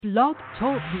Blog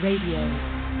Talk Radio.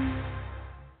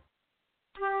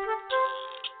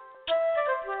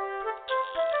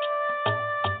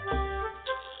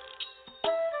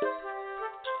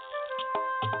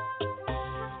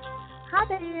 Hi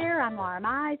there, I'm Laura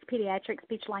Mize, pediatric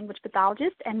speech-language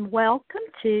pathologist, and welcome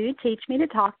to Teach Me to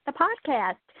Talk, the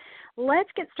podcast. Let's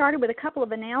get started with a couple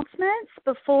of announcements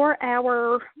before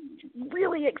our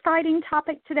really exciting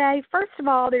topic today. First of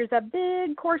all, there's a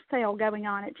big course sale going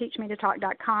on at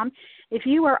teachmetotalk.com. If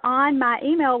you are on my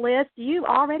email list, you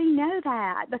already know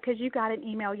that because you got an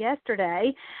email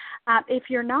yesterday. If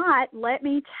you're not, let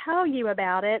me tell you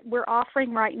about it. We're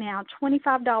offering right now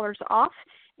 $25 off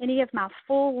any of my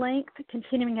full-length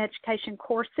continuing education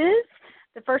courses.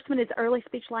 The first one is Early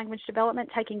Speech Language Development,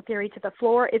 Taking Theory to the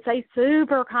Floor. It's a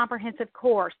super comprehensive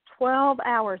course, 12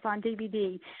 hours on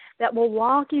DVD, that will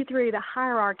walk you through the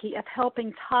hierarchy of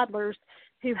helping toddlers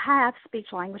who have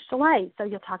speech-language delays. So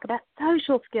you'll talk about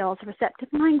social skills, receptive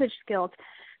language skills,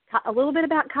 a little bit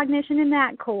about cognition in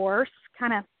that course.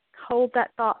 Kind of hold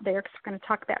that thought there because we're going to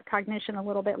talk about cognition a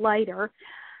little bit later.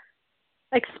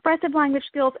 Expressive language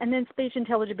skills, and then speech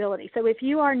intelligibility. So if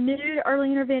you are new to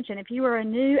early intervention, if you are a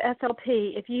new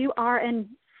SLP, if you are a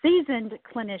seasoned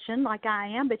clinician like I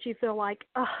am, but you feel like,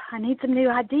 oh, I need some new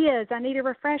ideas, I need a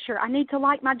refresher, I need to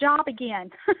like my job again,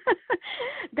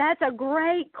 that's a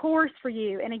great course for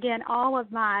you. And again, all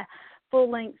of my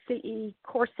full-length CE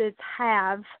courses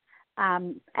have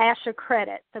ASHA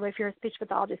credit. So if you're a speech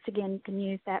pathologist, again, you can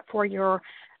use that for your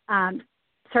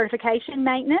certification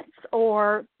maintenance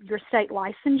or your state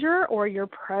licensure or your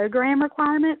program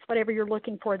requirements, whatever you're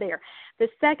looking for there. The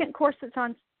second course that's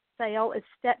on sale is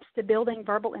Steps to Building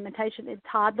Verbal Imitation in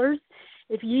Toddlers.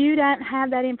 If you don't have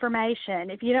that information,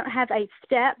 if you don't have a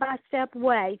step-by-step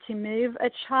way to move a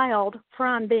child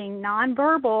from being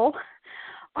nonverbal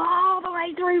all the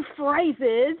way through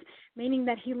phrases, meaning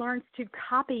that he learns to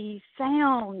copy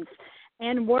sounds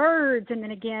and words, and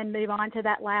then again move on to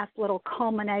that last little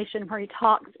culmination where he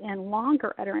talks in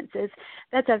longer utterances,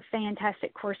 that's a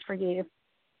fantastic course for you.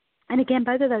 And again,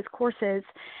 both of those courses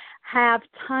have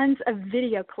tons of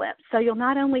video clips, so you'll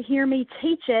not only hear me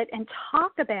teach it and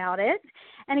talk about it,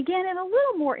 and again in a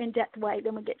little more in-depth way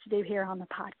than we get to do here on the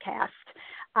podcast,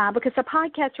 because the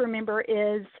podcast, remember,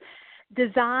 is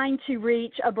designed to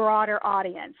reach a broader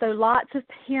audience. So lots of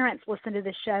parents listen to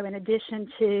the show in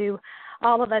addition to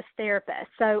all of us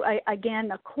therapists. So again,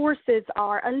 the courses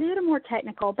are a little more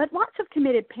technical, but lots of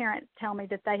committed parents tell me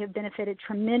that they have benefited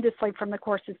tremendously from the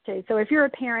courses too. So if you're a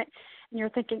parent and you're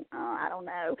thinking, oh, I don't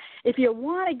know, if you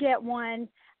want to get one,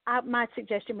 my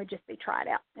suggestion would just be try it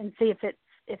out and see if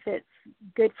it's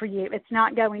good for you. It's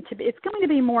going to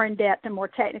be more in depth and more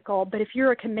technical, but if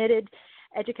you're a committed,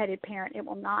 educated parent, it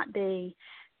will not be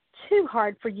too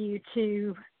hard for you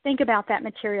to think about that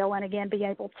material and, again, be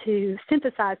able to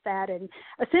synthesize that and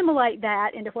assimilate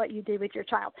that into what you do with your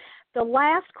child. The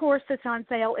last course that's on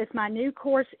sale is my new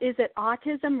course, Is It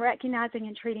Autism? Recognizing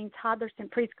and Treating Toddlers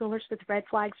and Preschoolers with Red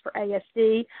Flags for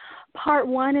ASD. Part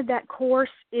one of that course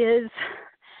is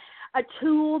a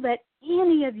tool that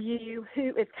any of you who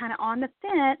is kind of on the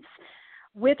fence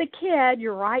with a kid,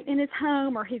 you're right in his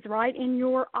home or he's right in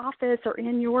your office or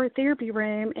in your therapy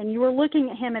room, and you are looking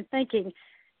at him and thinking,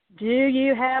 do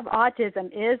you have autism?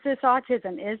 Is this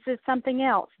autism? Is this something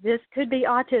else? This could be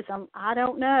autism. I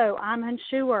don't know. I'm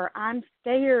unsure. I'm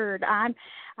scared.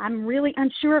 I'm really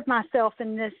unsure of myself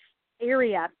in this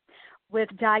area with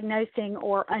diagnosing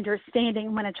or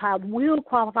understanding when a child will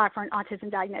qualify for an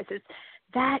autism diagnosis.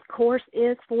 That course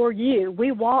is for you.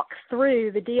 We walk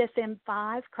through the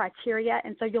DSM-5 criteria,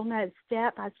 and so you'll know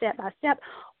step by step by step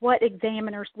what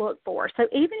examiners look for. So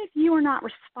even if you are not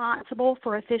responsible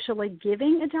for officially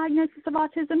giving a diagnosis of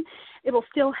autism, it will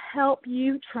still help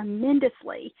you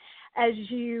tremendously as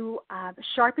you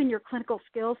sharpen your clinical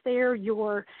skills there,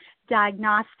 your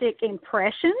diagnostic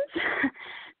impressions,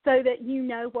 so that you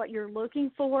know what you're looking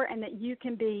for and that you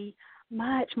can be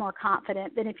much more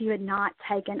confident than if you had not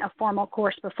taken a formal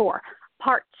course before.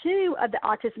 Part two of the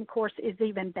autism course is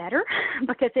even better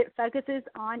because it focuses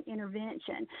on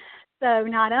intervention. So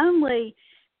not only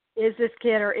is this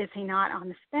kid or is he not on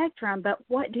the spectrum, but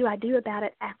what do I do about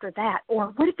it after that?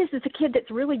 Or what if this is a kid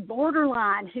that's really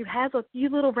borderline who has a few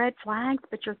little red flags,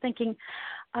 but you're thinking,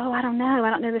 oh, I don't know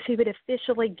if he would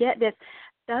officially get this.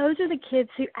 Those are the kids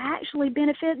who actually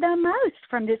benefit the most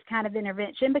from this kind of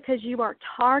intervention because you are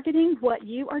targeting what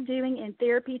you are doing in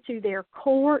therapy to their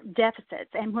core deficits.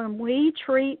 And when we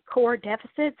treat core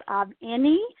deficits of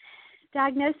any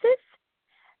diagnosis,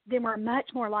 then we're much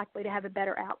more likely to have a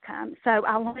better outcome. So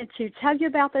I wanted to tell you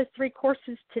about those three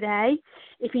courses today.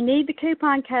 If you need the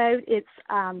coupon code, it's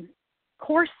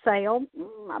course sale.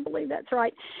 I believe that's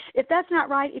right. If that's not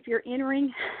right, if you're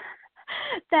entering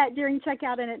that during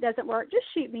checkout and it doesn't work, just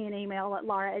shoot me an email at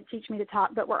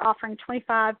Laura@teachmetotalk. But we're offering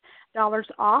 $25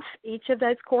 off each of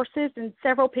those courses, and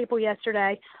several people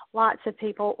yesterday, lots of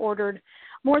people ordered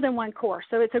more than one course.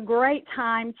 So it's a great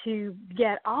time to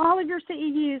get all of your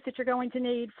CEUs that you're going to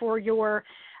need for your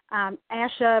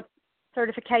ASHA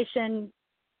certification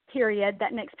period,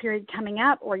 that next period coming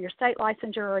up, or your state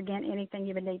licensure, or again, anything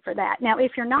you would need for that. Now,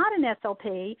 if you're not an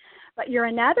SLP, but you're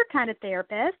another kind of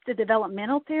therapist, a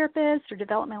developmental therapist or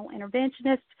developmental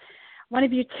interventionist, one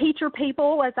of you teacher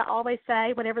people, as I always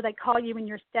say, whatever they call you in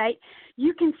your state,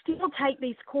 you can still take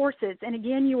these courses. And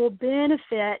again, you will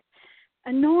benefit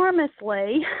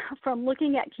enormously from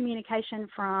looking at communication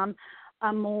from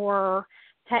a more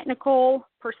technical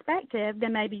perspective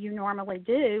than maybe you normally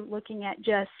do, looking at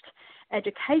just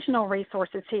educational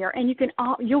resources here. And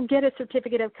you'll get a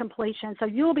certificate of completion, so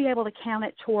you'll be able to count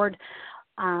it toward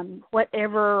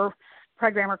whatever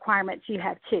program requirements you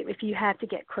have too. If you have to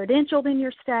get credentialed in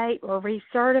your state or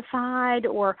recertified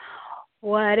or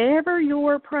whatever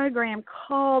your program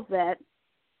calls it,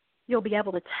 you'll be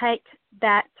able to take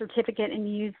that certificate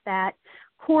and use that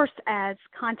course as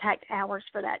contact hours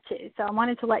for that too. So I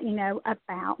wanted to let you know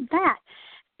about that.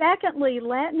 Secondly,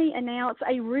 let me announce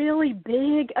a really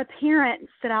big appearance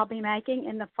that I'll be making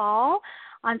in the fall.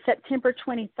 On September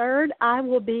 23rd, I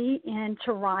will be in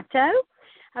Toronto.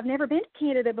 I've never been to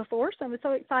Canada before, so I'm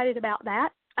so excited about that.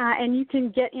 And you can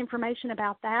get information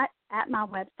about that at my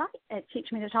website at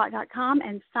teachmetotalk.com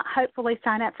and hopefully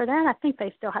sign up for that. I think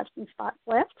they still have some spots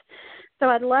left. So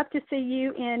I'd love to see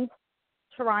you in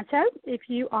Toronto if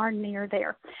you are near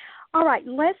there. All right,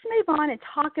 let's move on and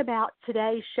talk about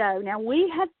today's show. Now,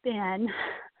 we have been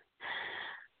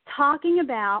talking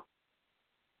about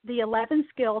the 11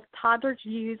 skills toddlers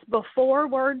use before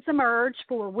words emerge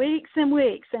for weeks and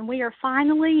weeks, and we are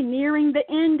finally nearing the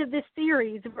end of this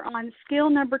series. We're on skill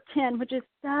number 10, which is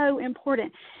so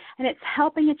important, and it's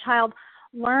helping a child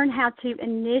learn how to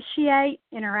initiate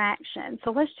interaction.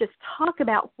 So let's just talk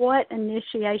about what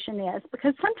initiation is,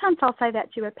 because sometimes I'll say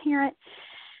that to a parent,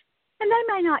 and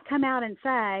they may not come out and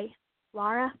say,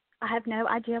 Laura, I have no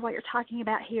idea what you're talking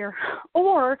about here.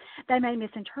 Or they may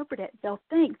misinterpret it. They'll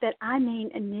think that I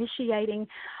mean initiating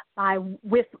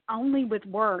only with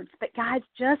words. But guys,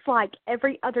 just like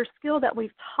every other skill that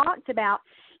we've talked about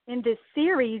in this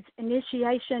series,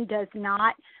 initiation does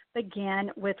not begin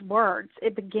with words.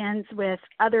 It begins with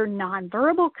other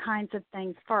nonverbal kinds of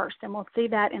things first, and we'll see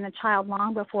that in a child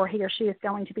long before he or she is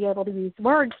going to be able to use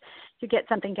words to get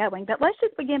something going. But let's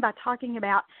just begin by talking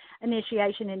about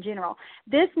initiation in general.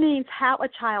 This means how a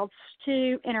child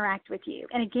to interact with you.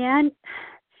 And again,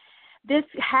 this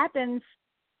happens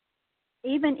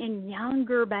even in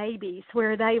younger babies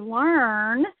where they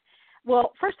learn.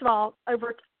 Well, first of all,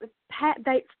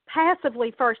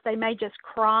 passively first, they may just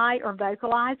cry or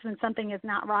vocalize when something is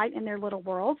not right in their little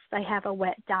worlds. They have a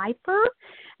wet diaper,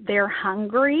 they're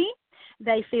hungry,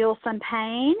 they feel some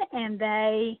pain, and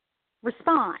they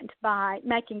respond by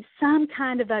making some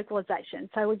kind of vocalization.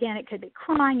 So again, it could be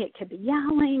crying, it could be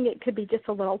yelling, it could be just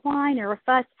a little whine or a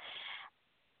fuss.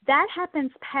 That happens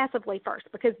passively first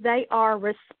because they are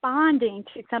responding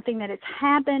to something that has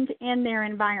happened in their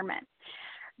environment.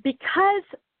 Because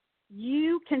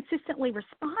you consistently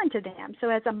respond to them, so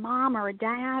as a mom or a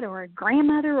dad or a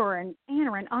grandmother or an aunt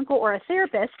or an uncle or a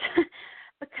therapist,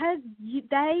 because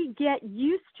they get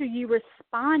used to you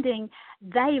responding,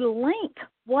 they link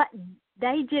what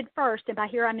they did first, and by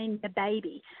here I mean the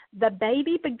baby. The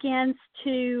baby begins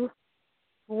to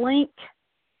link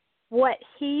what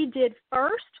he did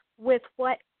first with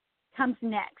what comes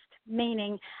next,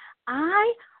 meaning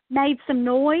I made some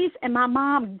noise and my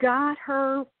mom got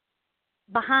her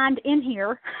behind in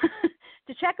here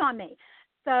to check on me.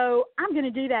 So I'm going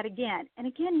to do that again. And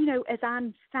again, as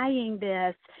I'm saying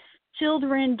this,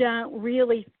 children don't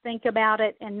really think about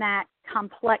it in that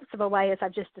complex of a way as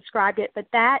I've just described it. But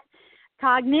that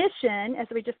cognition, as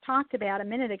we just talked about a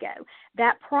minute ago,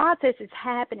 that process is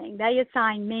happening. They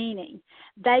assign meaning.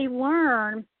 They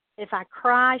learn, if I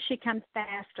cry, she comes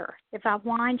faster. If I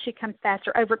whine, she comes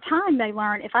faster. Over time, they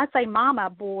learn, if I say mama,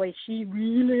 boy, she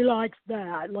really likes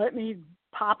that. Let me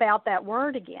pop out that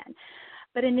word again.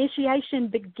 But initiation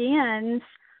begins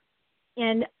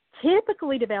in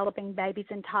typically developing babies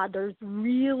and toddlers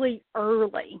really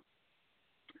early.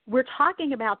 We're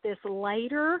talking about this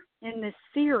later in this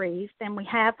series than we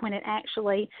have when it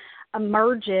actually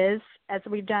emerges, as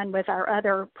we've done with our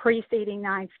other preceding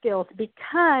 9 skills,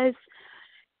 because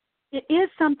it is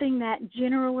something that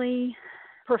generally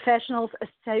professionals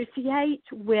associate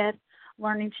with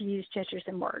learning to use gestures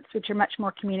and words, which are much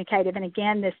more communicative. And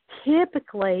again, this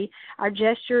typically, our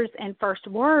gestures and first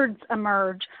words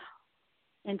emerge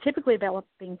in typically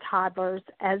developing toddlers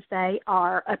as they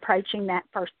are approaching that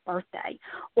first birthday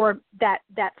or that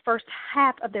first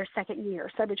half of their second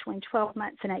year, so between 12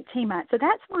 months and 18 months. So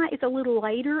that's why it's a little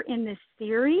later in this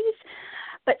series.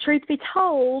 But truth be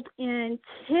told, in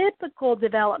typical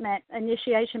development,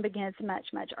 initiation begins much,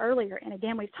 much earlier. And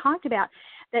again, we've talked about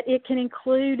that it can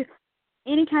include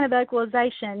any kind of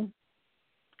vocalization.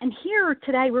 And here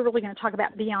today we're really going to talk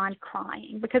about beyond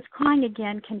crying, because crying,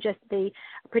 again, can just be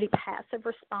a pretty passive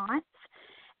response.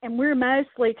 And we're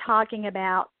mostly talking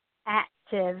about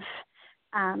active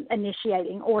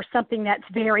initiating, or something that's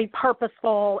very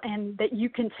purposeful and that you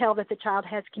can tell that the child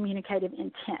has communicative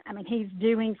intent. I mean, he's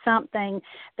doing something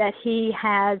that he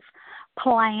has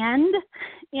planned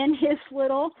in his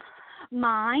little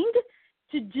mind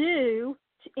to do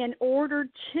in order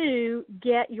to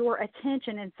get your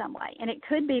attention in some way. And it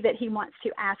could be that he wants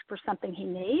to ask for something he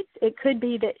needs. It could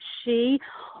be that she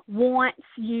wants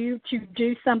you to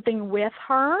do something with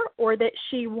her, or that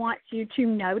she wants you to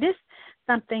notice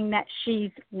something that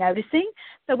she's noticing.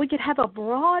 So we could have a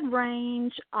broad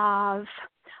range of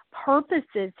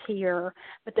purposes here,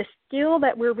 but the skill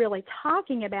that we're really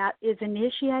talking about is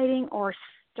initiating or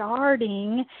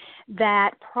starting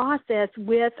that process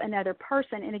with another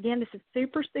person. And again, this is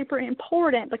super, super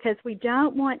important, because we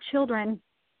don't want children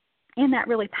in that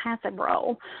really passive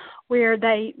role where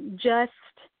they just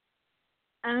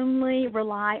only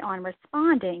rely on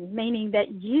responding, meaning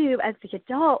that you as the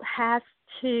adult has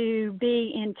to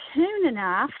be in tune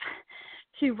enough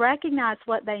to recognize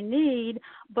what they need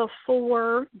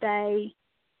before they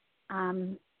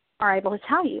are able to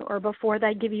tell you, or before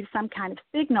they give you some kind of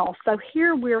signal. So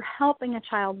here we're helping a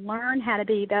child learn how to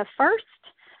be the first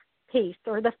piece,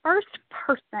 or the first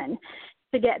person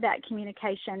to get that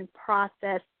communication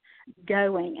process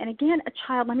going. And again, a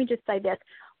child, let me just say this,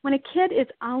 when a kid is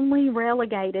only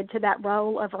relegated to that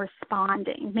role of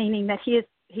responding, meaning that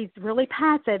he's really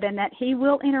passive and that he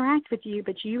will interact with you,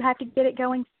 but you have to get it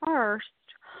going first,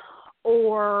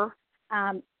 or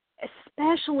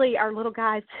especially our little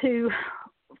guys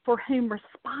for whom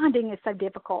responding is so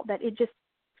difficult, that it just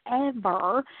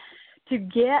ever to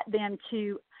get them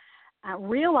to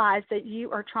realize that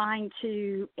you are trying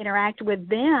to interact with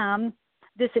them,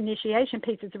 this initiation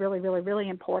piece is really, really, really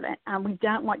important. We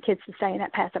don't want kids to stay in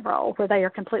that passive role where they are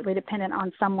completely dependent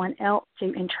on someone else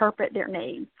to interpret their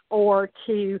needs, or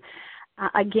to,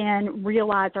 again,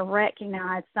 realize or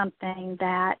recognize something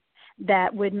that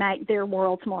would make their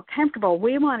worlds more comfortable.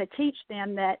 We want to teach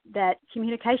them that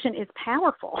communication is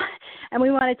powerful, and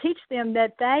we want to teach them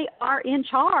that they are in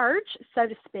charge, so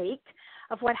to speak,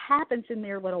 of what happens in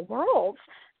their little worlds,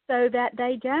 so that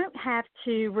they don't have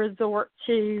to resort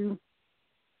to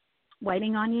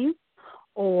waiting on you,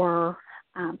 or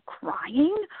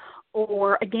crying,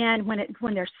 or again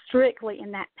when they're strictly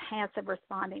in that passive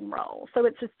responding role. So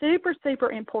it's a super,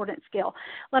 super important skill.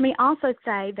 Let me also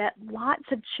say that lots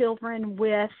of children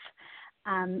with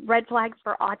red flags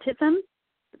for autism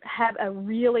have a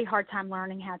really hard time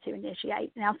learning how to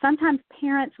initiate. Now, sometimes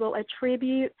parents will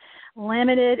attribute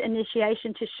limited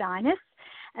initiation to shyness.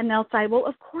 And they'll say, well,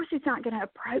 of course he's not going to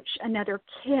approach another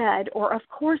kid, or of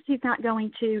course he's not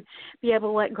going to be able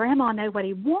to let grandma know what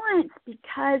he wants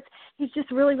because he's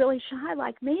just really, really shy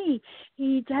like me.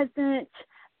 He doesn't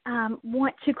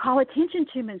want to call attention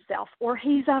to himself, or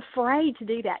he's afraid to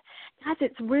do that. Guys,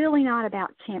 it's really not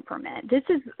about temperament. This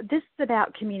is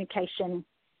about communication,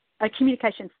 a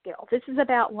communication skill. This is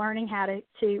about learning how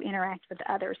to interact with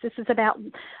others. This is about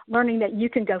learning that you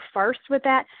can go first with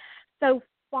that. So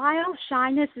while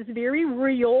shyness is very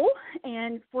real,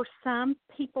 and for some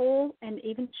people and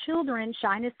even children,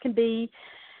 shyness can be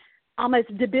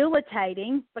almost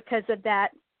debilitating because of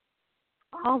that,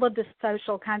 all of the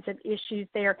social kinds of issues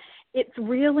there, it's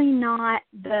really not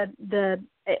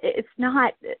it's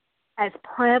not as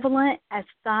prevalent as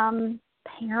some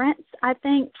parents, I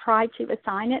think, try to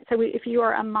assign it. So if you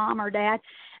are a mom or dad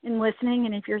and listening,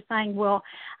 and if you're saying, well,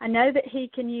 I know that he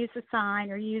can use a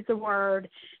sign or use a word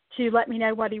to let me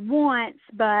know what he wants,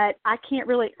 but I can't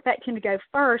really expect him to go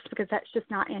first because that's just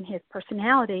not in his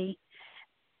personality,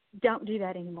 don't do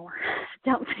that anymore.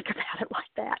 Don't think about it like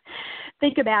that.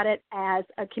 Think about it as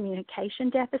a communication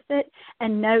deficit,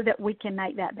 and know that we can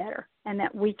make that better, and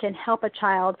that we can help a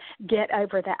child get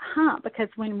over that hump. Because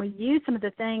when we use some of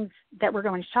the things that we're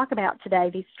going to talk about today,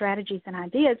 these strategies and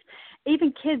ideas,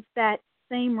 even kids that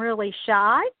seem really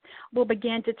shy will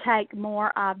begin to take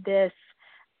more of this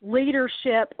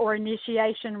leadership or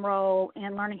initiation role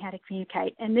in learning how to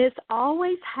communicate. And this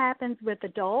always happens with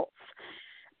adults,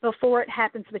 before it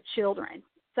happens with children.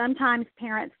 Sometimes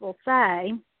parents will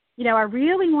say, you know, I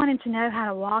really want him to know how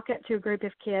to walk up to a group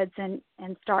of kids and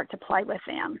start to play with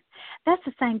them. That's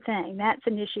the same thing. That's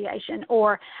initiation.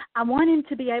 Or I want him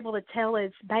to be able to tell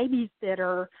his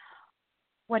babysitter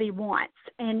what he wants.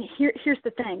 And here's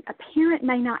the thing. A parent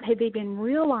may not have even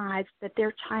realized that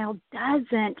their child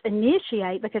doesn't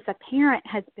initiate because a parent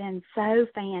has been so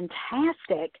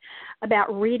fantastic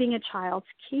about reading a child's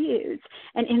cues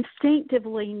and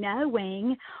instinctively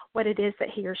knowing what it is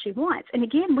that he or she wants. And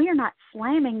again, we are not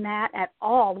slamming that at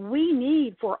all. We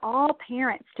need for all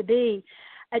parents to be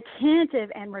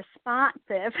attentive and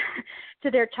responsive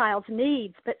to their child's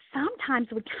needs, but sometimes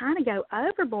we kind of go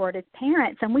overboard as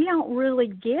parents and we don't really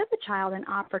give the child an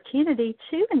opportunity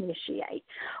to initiate.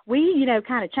 We, you know,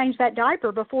 kind of change that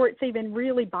diaper before it's even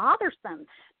really bothersome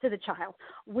to the child.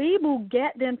 We will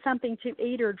get them something to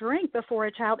eat or drink before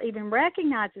a child even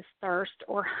recognizes thirst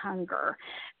or hunger.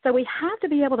 So we have to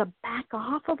be able to back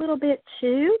off a little bit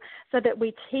too so that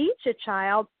we teach a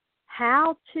child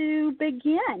how to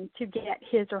begin to get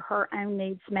his or her own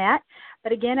needs met.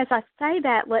 But again, as I say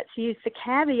that, let's use the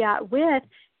caveat with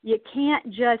you can't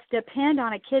just depend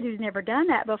on a kid who's never done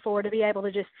that before to be able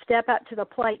to just step up to the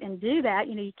plate and do that.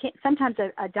 You know, you can't. Sometimes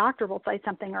a doctor will say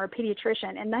something or a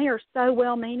pediatrician, and they are so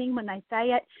well-meaning when they say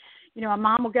it. You know, a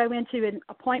mom will go into an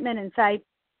appointment and say,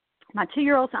 my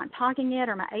 2-year-old's not talking yet,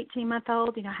 or my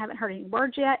 18-month-old, you know, I haven't heard any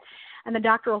words yet. And the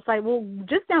doctor will say, well,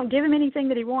 just don't give him anything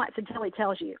that he wants until he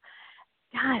tells you.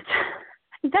 God,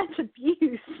 that's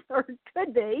abuse, or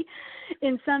could be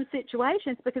in some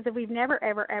situations, because if we've never,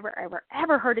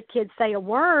 ever heard a kid say a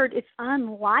word, it's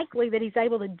unlikely that he's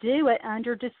able to do it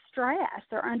under distress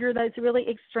or under those really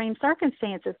extreme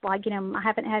circumstances, like, you know, I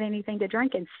haven't had anything to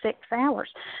drink in 6 hours.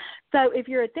 So if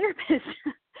you're a therapist,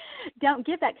 don't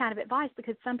give that kind of advice,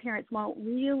 because some parents won't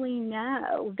really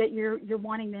know that you're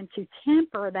wanting them to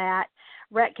temper that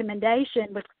recommendation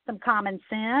with some common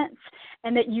sense,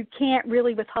 and that you can't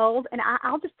really withhold. And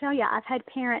I'll just tell you, I've had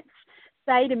parents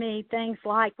say to me things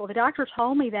like, well, the doctor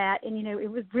told me that, and, you know,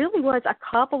 it really was a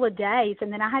couple of days,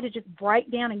 and then I had to just break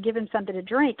down and give him something to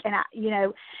drink.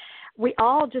 And, we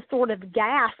all just sort of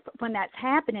gasp when that's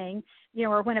happening, you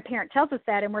know, or when a parent tells us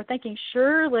that, and we're thinking,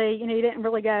 surely, you know, you didn't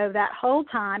really go that whole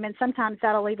time. And sometimes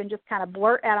that'll even just kind of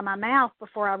blurt out of my mouth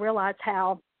before I realize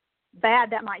how bad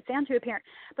that might sound to a parent.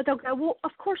 But they'll go, well,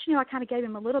 of course, you know, I kind of gave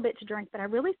him a little bit to drink, but I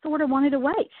really sort of wanted to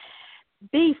wait.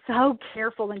 Be so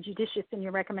careful and judicious in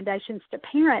your recommendations to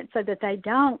parents so that they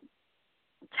don't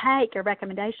take a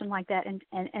recommendation like that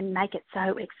and make it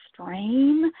so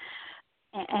extreme.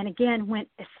 And again,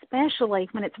 especially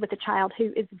when it's with a child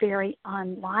who is very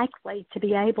unlikely to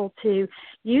be able to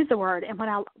use a word. And what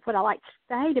I like to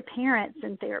say to parents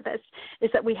and therapists is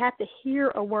that we have to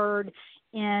hear a word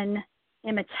in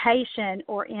imitation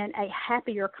or in a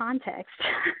happier context,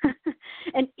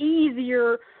 an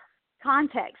easier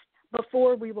context,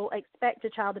 before we will expect a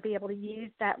child to be able to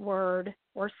use that word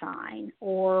or sign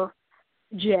or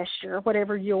gesture,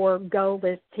 whatever your goal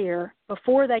is here.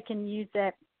 Before they can use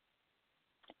it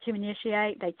to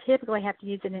initiate, they typically have to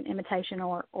use it in imitation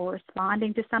or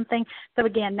responding to something. So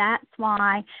again, that's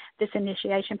why this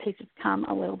initiation piece has come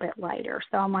a little bit later.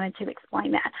 So I wanted to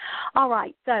explain that. All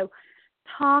right, so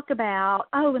talk about,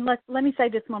 and let me say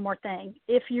this one more thing.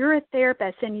 If you're a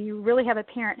therapist and you really have a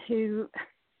parent who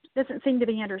doesn't seem to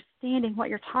be understanding what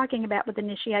you're talking about with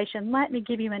initiation, let me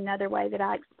give you another way that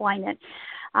I explain it.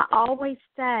 I always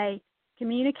say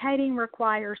communicating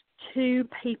requires 2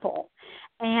 people,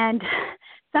 and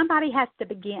somebody has to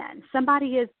begin.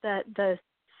 Somebody is the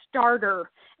starter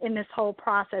in this whole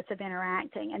process of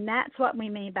interacting, and that's what we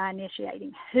mean by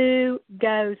initiating. Who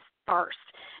goes first?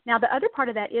 Now, the other part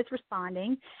of that is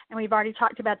responding, and we've already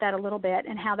talked about that a little bit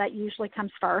and how that usually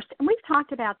comes first. And we've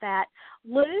talked about that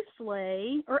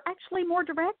loosely, or actually more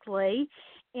directly,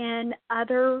 in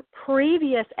other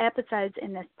previous episodes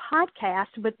in this podcast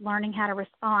with learning how to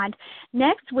respond.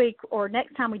 Next week, or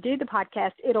next time we do the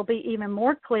podcast, it'll be even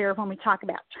more clear when we talk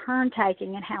about turn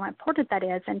taking and how important that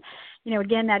is. And, you know,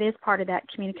 again, that is part of that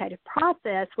communicative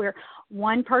process where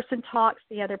one person talks,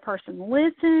 the other person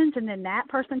listens, and then that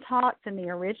person talks and the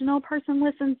original person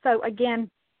listens. So again,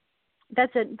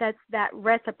 that's that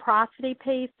reciprocity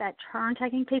piece, that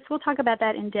turn-taking piece. We'll talk about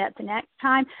that in depth the next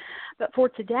time. But for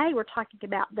today, we're talking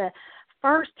about the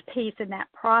first piece in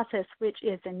that process, which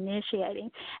is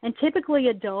initiating. And typically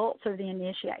adults are the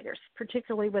initiators,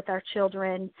 particularly with our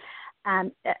children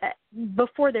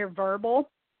before they're verbal,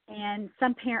 and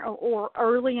some parent or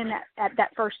early in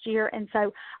that first year. And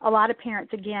so a lot of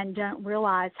parents, again, don't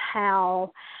realize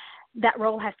how that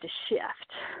role has to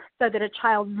shift so that a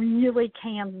child really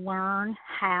can learn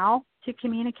how to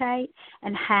communicate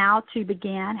and how to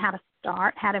begin, how to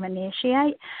start, how to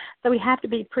initiate. So we have to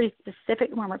be pretty specific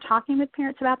when we're talking with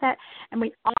parents about that. And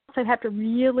we also have to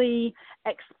really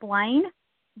explain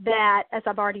that, as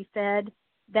I've already said,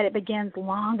 that it begins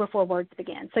long before words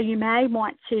begin. So you may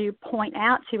want to point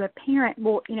out to a parent,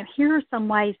 well, here are some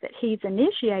ways that he's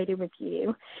initiated with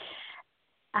you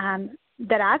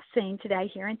that I've seen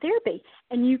today here in therapy.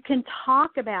 And you can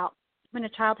talk about when a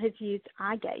child has used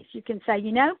eye gaze. You can say,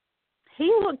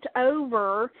 he looked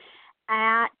over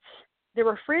at the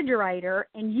refrigerator,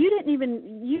 and you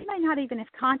may not even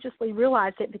have consciously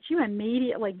realized it, but you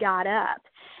immediately got up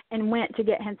and went to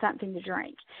get him something to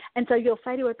drink. And so you'll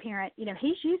say to a parent,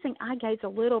 he's using eye gaze a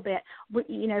little bit.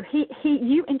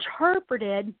 You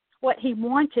interpreted what he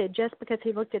wanted just because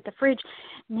he looked at the fridge.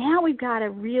 Now we've got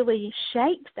to really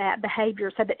shape that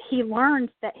behavior so that he learns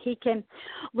that he can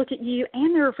look at you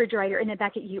and the refrigerator and then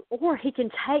back at you, or he can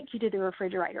take you to the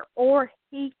refrigerator, or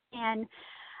he can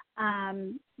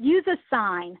use a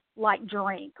sign like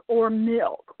drink or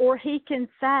milk, or he can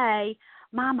say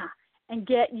mama and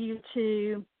get you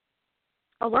to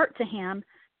alert to him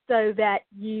so that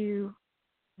you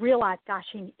realize, gosh,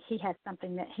 he has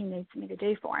something that he needs me to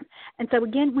do for him. And so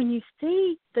again, when you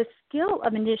see the skill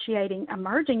of initiating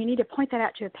emerging, you need to point that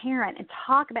out to a parent and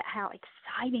talk about how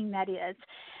exciting that is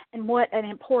and what an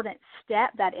important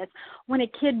step that is. When a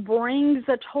kid brings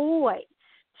a toy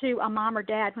to a mom or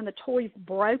dad, when the toy's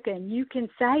broken, you can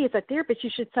say, as a therapist, you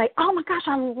should say, oh my gosh,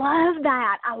 I love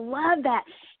that. I love that.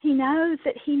 He knows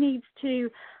that he needs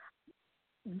to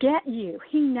get you.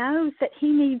 He knows that he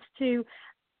needs to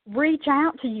reach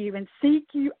out to you and seek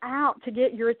you out to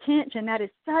get your attention. That is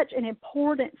such an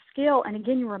important skill. And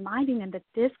again, you're reminding them that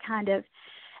this kind of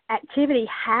activity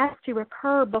has to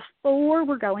occur before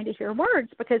we're going to hear words,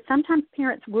 because sometimes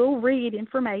parents will read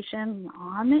information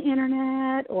on the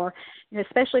internet, or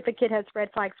especially if a kid has red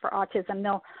flags for autism,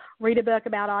 they'll read a book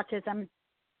about autism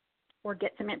or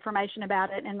get some information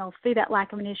about it, and they'll see that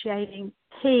lack of initiating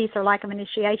piece or lack of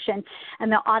initiation,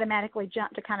 and they'll automatically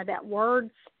jump to kind of that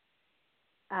words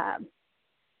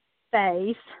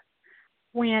phase,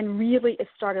 when really it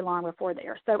started long before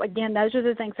there. So again, those are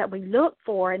the things that we look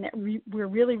for, and that we're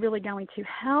really, really going to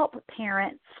help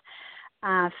parents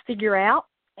figure out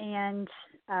and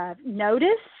notice,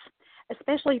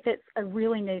 especially if it's a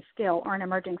really new skill or an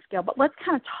emerging skill. But let's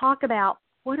kind of talk about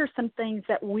what are some things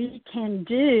that we can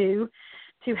do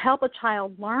to help a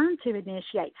child learn to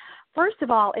initiate. First of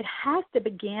all, it has to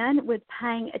begin with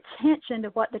paying attention to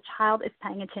what the child is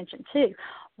paying attention to,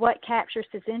 what captures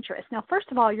his interest. Now, first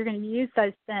of all, you're going to use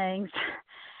those things,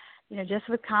 just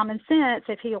with common sense.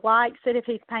 If he likes it, if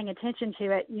he's paying attention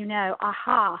to it,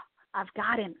 aha, I've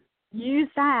got him. Use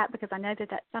that, because I know that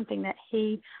that's something that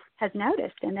he has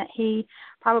noticed and that he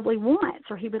probably wants,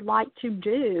 or he would like to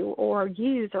do or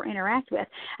use or interact with.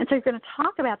 And so you're going to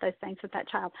talk about those things with that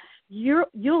child.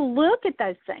 You'll look at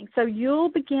those things. So you'll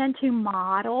begin to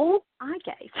model eye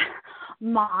gaze.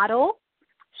 Model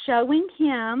showing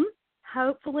him,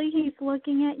 hopefully he's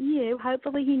looking at you.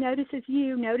 Hopefully he notices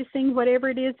you, noticing whatever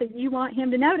it is that you want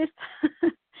him to notice.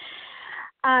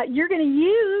 You're going to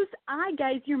use eye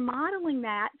gaze. You're modeling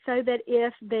that so that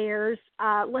if there's,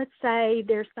 let's say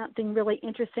there's something really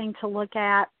interesting to look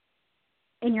at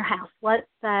in your house. Let's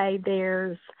say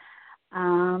there's,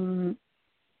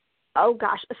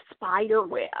 a spider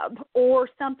web, or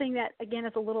something that, again,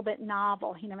 is a little bit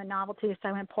novel. Novelty is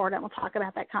so important. We'll talk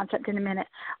about that concept in a minute.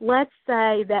 Let's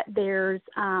say that there's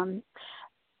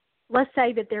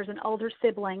an older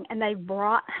sibling and they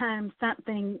brought home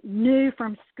something new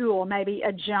from school, maybe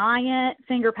a giant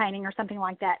finger painting or something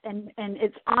like that, and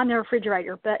it's on the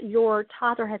refrigerator, but your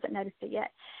toddler hasn't noticed it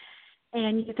yet.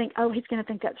 And you think, he's going to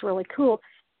think that's really cool.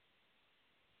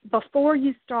 Before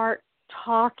you start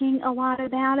talking a lot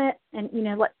about it, and,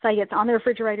 let's say it's on the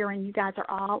refrigerator and you guys are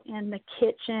all in the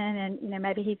kitchen, and,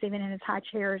 maybe he's even in his high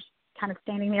chairs kind of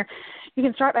standing there, you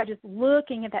can start by just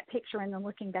looking at that picture and then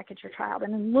looking back at your child,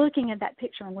 and then looking at that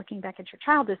picture and looking back at your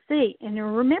child to see. And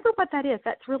remember what that is.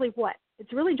 That's really what?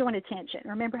 It's really joint attention.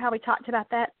 Remember how we talked about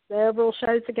that several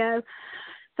shows ago?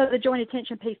 So the joint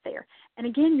attention piece there. And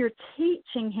again, you're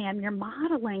teaching him, you're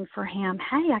modeling for him,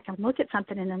 hey, I can look at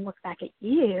something and then look back at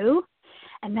you,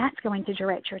 and that's going to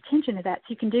direct your attention to that. So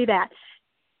you can do that.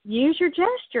 Use your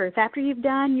gestures. After you've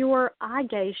done your eye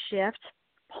gaze shift,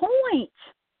 point.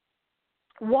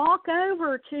 Walk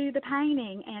over to the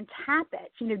painting and tap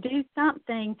it. Do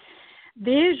something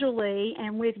visually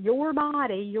and with your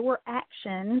body, your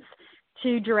actions,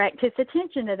 to direct his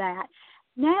attention to that.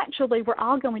 Naturally, we're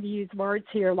all going to use words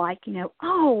here like,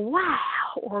 oh, wow,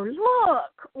 or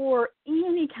look, or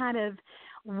any kind of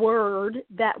word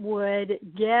that would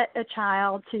get a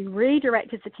child to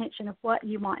redirect his attention of what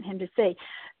you want him to see.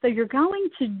 So you're going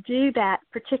to do that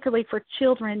particularly for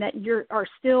children that are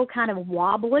still kind of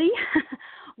wobbly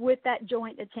with that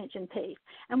joint attention piece.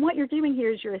 And what you're doing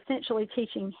here is you're essentially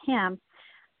teaching him,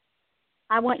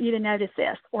 I want you to notice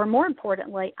this, or more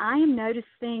importantly, I am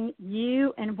noticing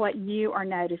you and what you are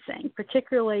noticing,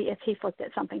 particularly if he's looked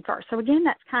at something first. So again,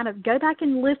 that's kind of, go back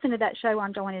and listen to that show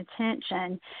on joint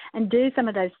attention and do some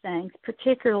of those things,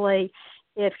 particularly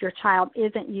if your child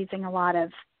isn't using a lot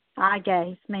of eye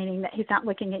gaze, meaning that he's not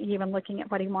looking at you and looking at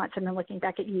what he wants and then looking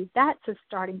back at you. That's a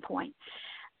starting point.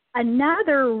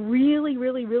 Another really,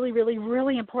 really, really, really,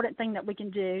 really important thing that we can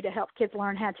do to help kids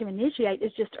learn how to initiate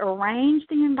is just arrange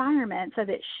the environment so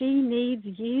that she needs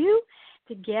you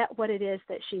to get what it is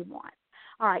that she wants.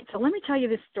 All right, so let me tell you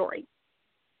this story.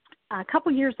 A couple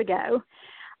years ago,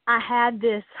 I had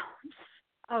this,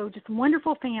 just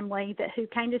wonderful family who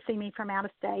came to see me from out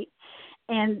of state.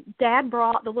 And Dad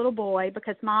brought the little boy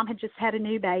because Mom had just had a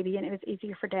new baby, and it was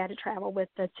easier for Dad to travel with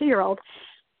the 2-year-old.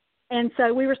 And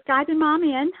so we were Skyping Mom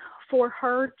in for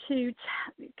her to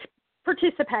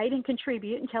participate and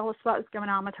contribute and tell us what was going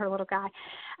on with her little guy.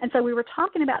 And so we were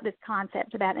talking about this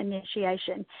concept about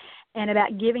initiation and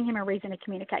about giving him a reason to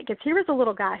communicate. Because here was a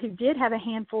little guy who did have a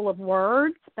handful of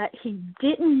words, but he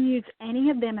didn't use any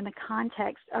of them in the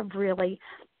context of really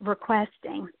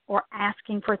requesting or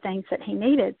asking for things that he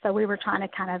needed. So we were trying to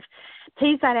kind of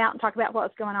tease that out and talk about what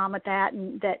was going on with that,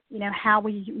 and that, how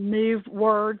we move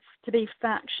words to be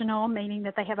functional, meaning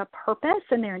that they have a purpose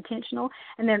and they're intentional,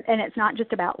 and it's not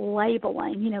just about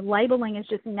labeling. Labeling is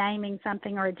just naming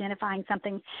something or identifying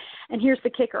something. And here's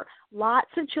the kicker. Lots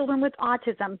of children with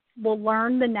autism will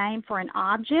learn the name for an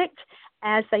object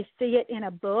as they see it in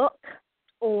a book,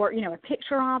 or, a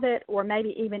picture of it, or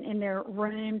maybe even in their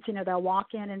rooms, they'll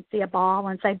walk in and see a ball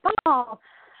and say, ball,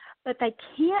 but they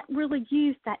can't really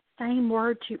use that same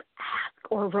word to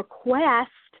ask or request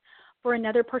for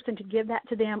another person to give that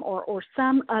to them, or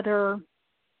some other,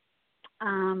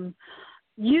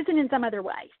 use it in some other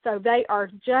way. So they are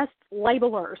just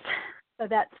labelers. So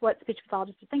that's what speech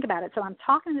pathologists think about it. So I'm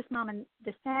talking to this mom and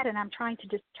this dad, and I'm trying to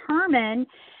determine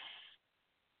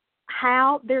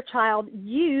how their child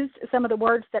used some of the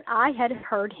words that I had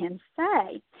heard him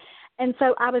say. And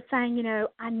so I was saying,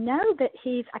 I know that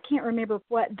I can't remember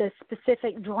what the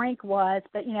specific drink was,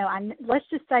 but, let's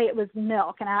just say it was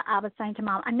milk. And I was saying to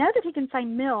Mom, I know that he can say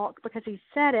milk because he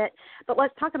said it, but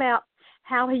let's talk about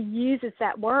how he uses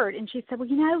that word. And she said,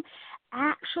 well,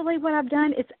 actually what I've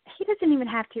done is he doesn't even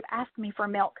have to ask me for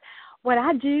milk. What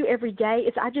I do every day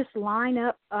is I just line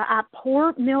up, I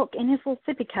pour milk in his little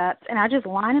sippy cups, and I just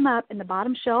line them up in the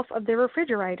bottom shelf of the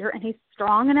refrigerator, and he's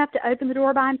strong enough to open the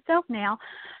door by himself now,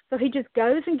 so he just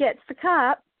goes and gets the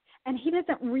cup, and he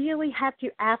doesn't really have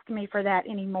to ask me for that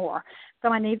anymore. So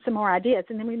I need some more ideas.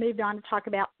 And then we moved on to talk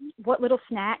about what little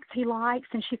snacks he likes,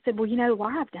 and she said, well,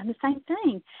 Laura, I've done the same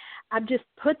thing. I've just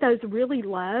put those really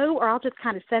low, or I'll just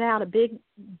kind of set out a big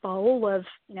bowl of,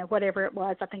 whatever it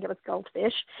was. I think it was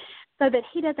goldfish, so that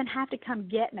he doesn't have to come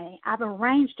get me. I've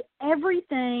arranged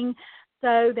everything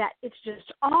so that it's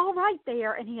just all right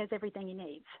there, and he has everything he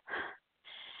needs.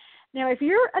 Now, if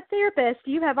you're a therapist,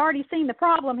 you have already seen the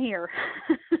problem here.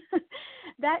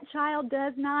 That child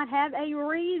does not have a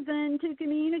reason to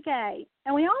communicate.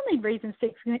 And we all need reasons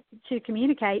to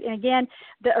communicate. And again,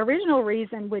 the original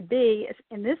reason would be,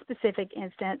 in this specific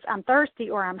instance, I'm thirsty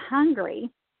or I'm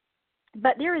hungry.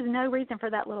 But there is no reason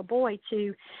for that little boy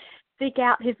to seek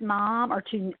out his mom or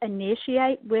to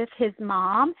initiate with his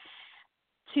mom,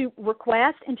 to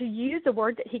request and to use a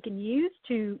word that he can use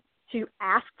to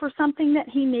ask for something that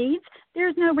he needs.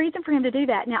 There's no reason for him to do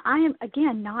that. Now, I am,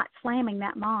 again, not slamming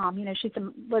that mom. She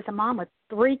was a mom with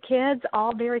 3 kids,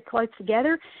 all very close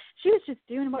together. She was just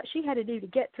doing what she had to do to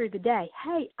get through the day.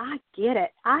 Hey, I get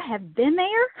it. I have been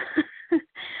there.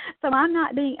 So I'm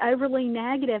not being overly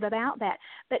negative about that.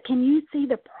 But can you see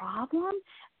the problem?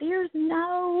 There's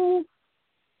no,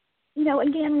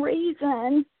 again,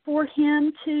 reason for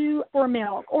him for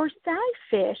milk or say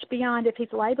fish beyond if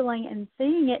he's labeling and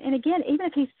seeing it. And again, even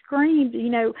if he screamed,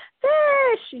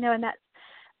 fish, and that's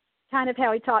kind of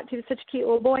how he talked. He was such a cute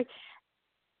little boy.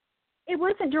 It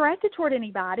wasn't directed toward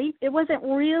anybody. It wasn't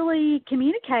really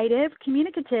communicative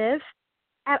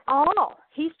at all.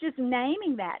 He's just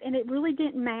naming that, and it really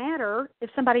didn't matter if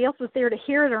somebody else was there to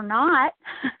hear it or not.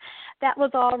 That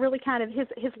was all really kind of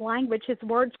his language. His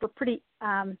words were pretty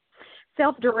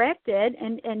self-directed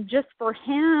and just for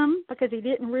him, because he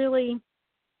didn't really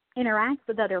interact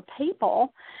with other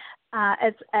people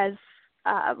as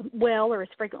well or as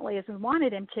frequently as we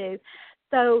wanted him to.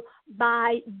 So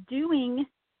by doing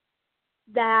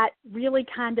that really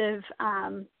kind of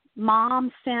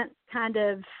mom sense kind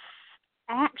of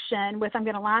action with, I'm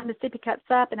going to line the sippy cups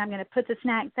up and I'm going to put the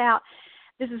snacks out.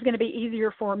 This is going to be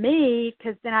easier for me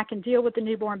because then I can deal with the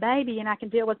newborn baby and I can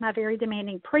deal with my very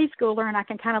demanding preschooler, and I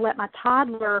can kind of let my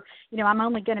toddler, I'm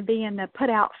only going to be in the put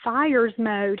out fires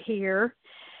mode here.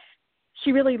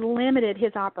 She really limited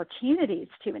his opportunities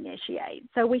to initiate.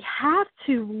 So we have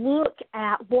to look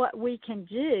at what we can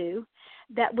do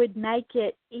that would make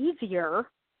it easier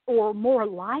or more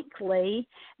likely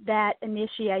that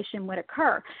initiation would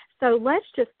occur. So let's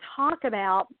just talk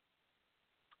about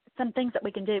some things that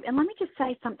we can do. And let me just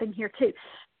say something here too.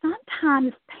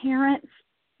 Sometimes parents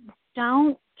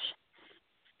don't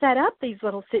set up these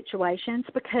little situations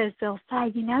because they'll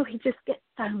say, he just gets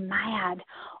so mad,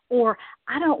 or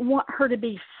I don't want her to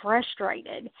be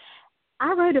frustrated.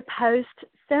 I wrote a post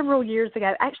several years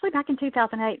ago, actually back in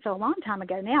 2008, so a long time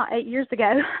ago now, 8 years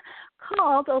ago,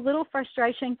 called A Little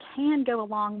Frustration Can Go a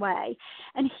Long Way.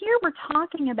 And here we're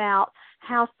talking about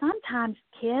how sometimes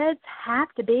kids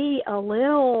have to be a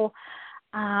little,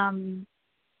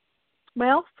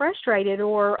 frustrated,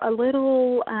 or a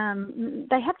little,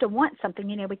 they have to want something.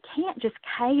 We can't just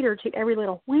cater to every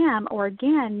little whim, or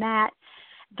again, that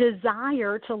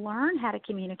desire to learn how to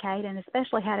communicate and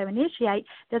especially how to initiate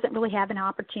doesn't really have an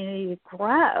opportunity to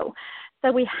grow.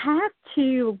 So we have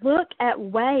to look at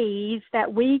ways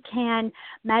that we can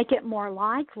make it more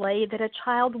likely that a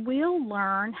child will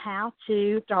learn how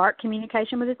to start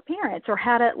communication with his parents, or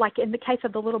how to, like in the case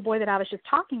of the little boy that I was just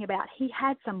talking about, he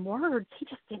had some words, he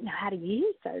just didn't know how to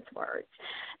use those words.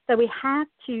 So we have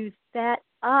to set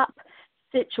up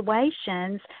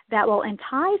situations that will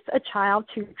entice a child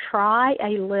to try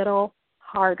a little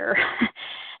harder.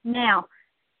 Now,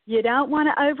 you don't want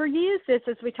to overuse this,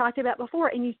 as we talked about before,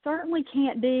 and you certainly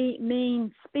can't be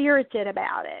mean-spirited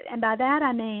about it. And by that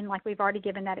I mean, like we've already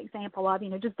given that example of,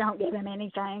 just don't give him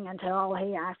anything until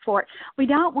he asks for it. We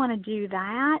don't want to do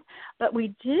that, but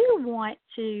we do want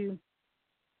to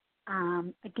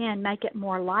again, make it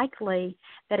more likely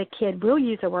that a kid will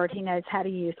use a word he knows how to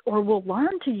use, or will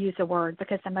learn to use a word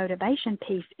because the motivation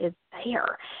piece is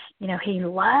there. He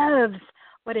loves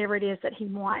whatever it is that he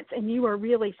wants, and you are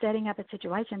really setting up a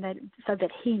situation so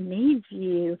that he needs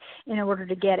you in order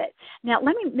to get it. Now,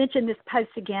 let me mention this post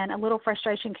again. A little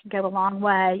frustration can go a long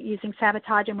way, using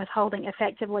sabotage and withholding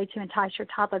effectively to entice your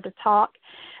toddler to talk.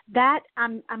 That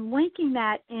I'm linking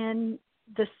that in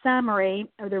the summary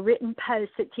or the written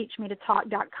post at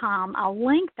teachmetotalk.com. I'll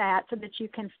link that so that you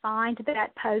can find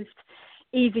that post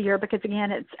easier, because,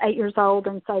 again, it's 8 years old,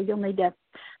 and so you'll need to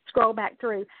scroll back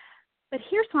through. But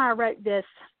here's why I wrote this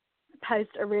post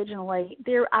originally.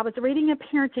 I was reading a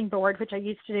parenting board, which I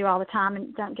used to do all the time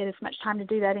and don't get as much time to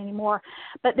do that anymore.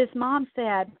 But this mom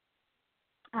said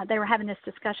they were having this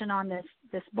discussion on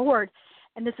this board,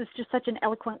 and this is just such an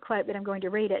eloquent quote that I'm going to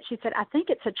read it. She said, "I think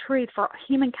it's a truth for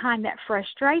humankind that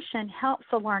frustration helps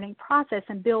the learning process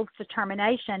and builds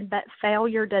determination, but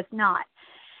failure does not.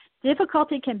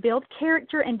 Difficulty can build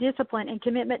character and discipline and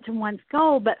commitment to one's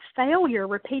goal, but failure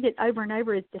repeated over and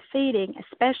over is defeating,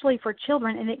 especially for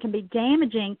children, and it can be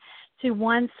damaging to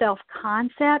one's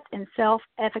self-concept and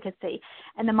self-efficacy."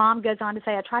 And the mom goes on to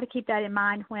say, "I try to keep that in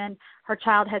mind when her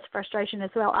child has frustration as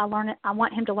well. I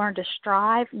want him to learn to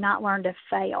strive, not learn to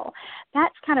fail."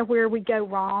 That's kind of where we go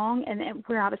wrong, and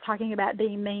where I was talking about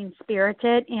being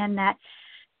mean-spirited, in that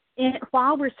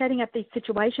while we're setting up these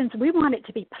situations, we want it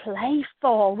to be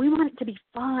playful. We want it to be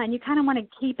fun. You kind of want to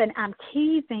keep an "I'm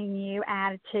teasing you"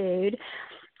 attitude,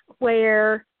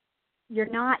 where you're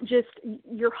not just,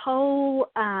 your whole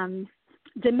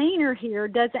demeanor here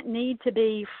doesn't need to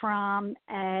be from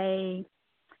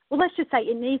let's just say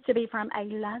it needs to be from a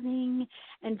loving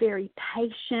and very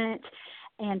patient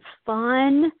and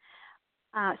fun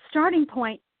starting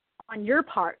point on your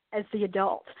part as the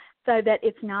adult, so that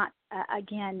it's not,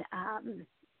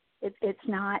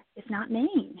 it's not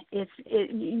mean.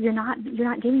 You're not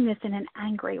doing this in an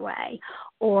angry way,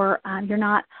 or you're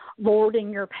not lording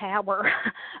your power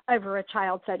over a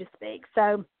child, so to speak.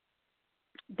 So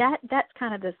that's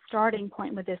kind of the starting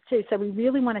point with this too. So we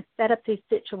really want to set up these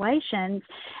situations,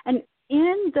 and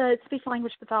in the speech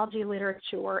language pathology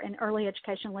literature and early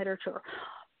education literature,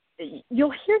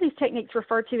 you'll hear these techniques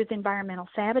referred to as environmental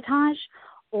sabotage,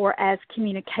 or as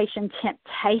communication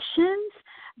temptations,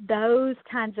 those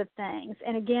kinds of things.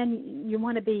 And again, you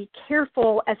want to be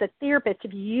careful as a therapist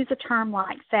if you use a term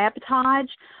like sabotage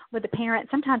with a parent.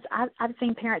 Sometimes I've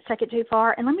seen parents take it too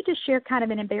far. And let me just share kind of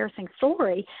an embarrassing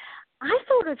story. I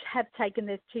sort of have taken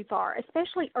this too far,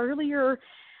 especially earlier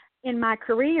in my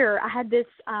career, I had this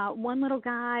one little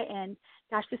guy, and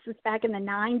gosh, this was back in the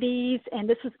 90s, and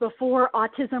this was before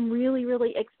autism really,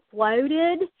 really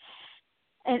exploded.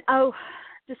 And,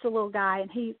 just a little guy,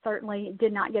 and he certainly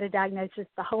did not get a diagnosis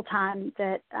the whole time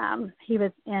that he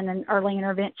was in an early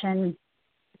intervention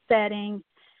setting.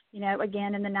 You know,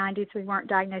 again, in the 90s, we weren't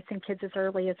diagnosing kids as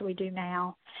early as we do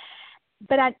now.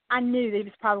 But I knew that he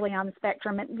was probably on the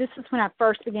spectrum. And this is when I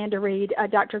first began to read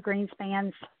Dr.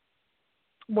 Greenspan's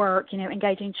work, you know,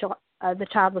 engaging the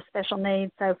child with special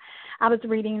needs. So I was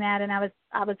reading that, and I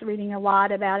was reading a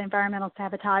lot about environmental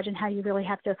sabotage and how you really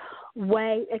have to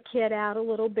weigh a kid out a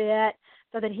little bit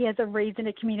so that he has a reason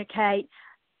to communicate.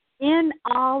 In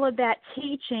all of that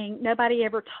teaching, nobody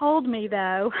ever told me,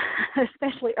 though,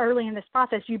 especially early in this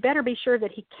process, you better be sure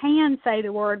that he can say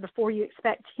the word before you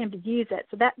expect him to use it.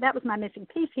 So that was my missing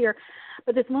piece here.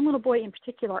 But this one little boy in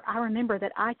particular, I remember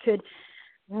that I could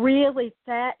really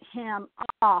set him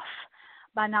off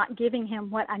by not giving him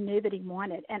what I knew that he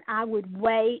wanted. And I would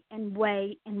wait and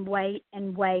wait and wait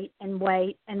and wait and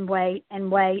wait and wait and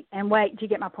wait and wait. Do you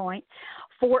get my point?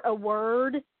 For a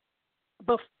word,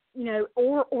 you know,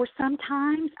 or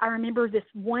sometimes I remember this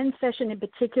one session in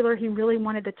particular, he really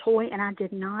wanted the toy, and I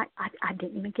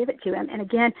didn't even give it to him. And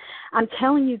again, I'm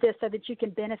telling you this so that you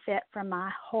can benefit from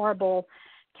my horrible,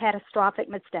 catastrophic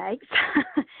mistakes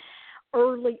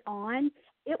early on.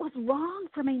 It was wrong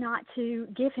for me not to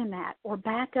give him that or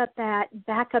back up that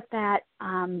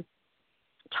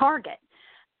target.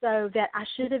 So that I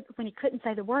should have, when he couldn't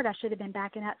say the word, I should have been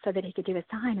backing up so that he could do a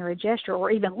sign or a gesture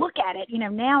or even look at it. You know,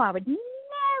 now I would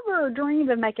never dream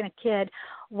of making a kid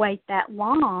wait that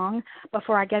long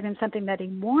before I gave him something that he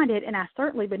wanted, and I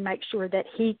certainly would make sure that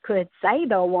he could say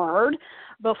the word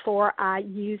before I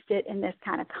used it in this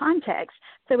kind of context.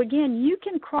 So again, you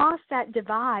can cross that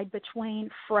divide between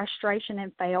frustration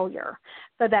and failure.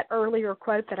 So that earlier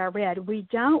quote that I read, we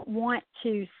don't want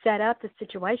to set up the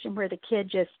situation where the kid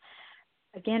just,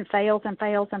 again, fails and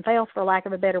fails and fails, for lack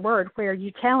of a better word, where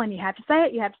you tell him you have to say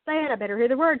it, I better hear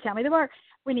the word, tell me the word.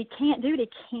 When he can't do it, he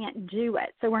can't do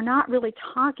it. So we're not really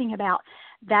talking about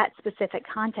that specific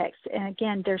context. And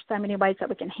again, there's so many ways that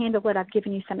we can handle it. I've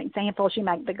given you some examples. You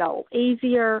make the goal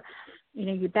easier. You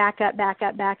know, you back up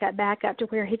to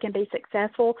where he can be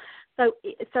successful.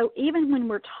 So even when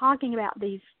we're talking about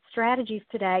these strategies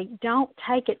today, don't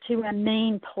take it to a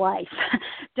mean place.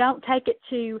 Don't take it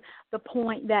to the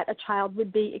point that a child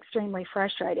would be extremely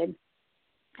frustrated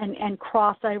and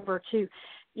cross over to,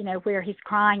 you know, where he's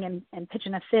crying and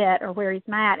pitching a fit or where he's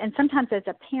mad. And sometimes as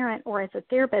a parent or as a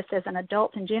therapist, as an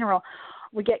adult in general,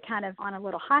 we get kind of on a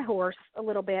little high horse a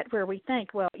little bit where we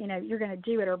think, well, you know, you're going to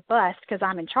do it or bust because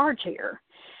I'm in charge here.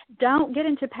 Don't get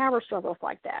into power struggles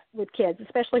like that with kids,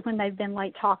 especially when they've been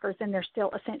late talkers and they're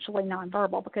still essentially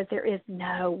nonverbal, because there is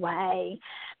no way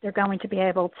they're going to be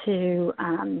able to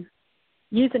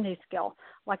use a new skill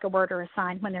like a word or a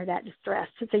sign when they're that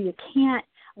distressed. So you can't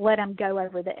let them go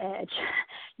over the edge.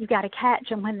 You've got to catch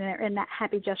them when they're in that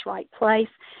happy, just right place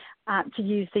to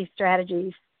use these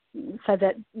strategies so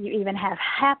that you even have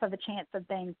half of a chance of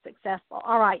being successful.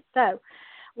 All right, so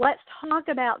let's talk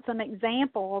about some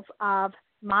examples of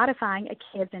modifying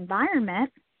a kid's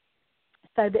environment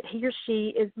so that he or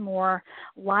she is more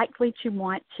likely to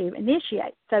want to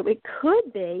initiate. So it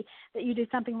could be that you do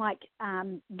something like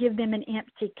give them an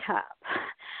empty cup.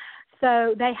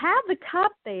 So they have the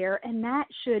cup there, and that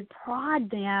should prod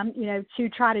them, you know, to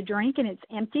try to drink, and it's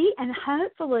empty. And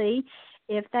hopefully,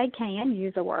 if they can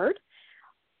use a word,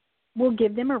 we'll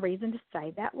give them a reason to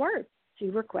say that word,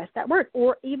 to request that word,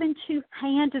 or even to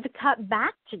hand the cup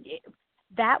back to you.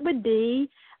 That would be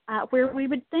where we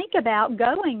would think about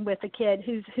going with a kid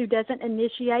who doesn't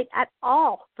initiate at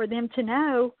all, for them to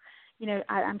know, you know,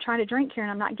 I'm trying to drink here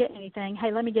and I'm not getting anything.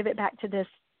 Hey, let me give it back to this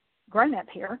grown-up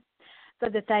here, so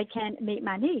that they can meet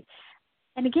my need.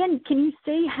 And again, can you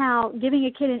see how giving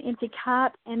a kid an empty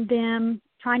cup and them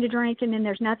trying to drink and then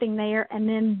there's nothing there, and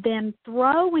then them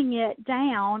throwing it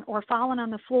down or falling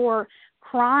on the floor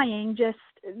crying, just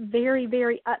very,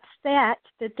 very upset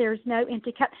that there's no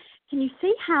empty cup. Can you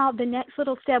see how the next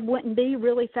little step wouldn't be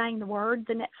really saying the word?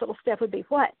 The next little step would be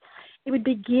what? It would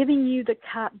be giving you the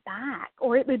cup back,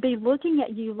 or it would be looking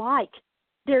at you like,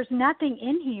 there's nothing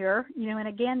in here, you know, and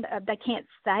again, they can't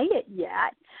say it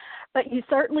yet, but you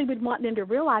certainly would want them to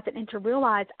realize it, and to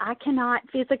realize I cannot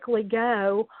physically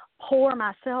go pour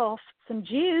myself some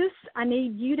juice. I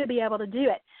need you to be able to do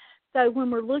it. So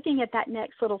when we're looking at that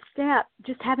next little step,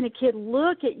 just having a kid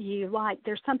look at you like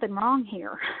there's something wrong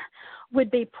here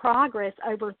would be progress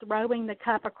over throwing the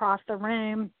cup across the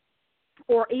room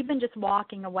or even just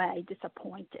walking away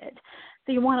disappointed.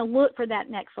 So you want to look for that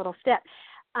next little step.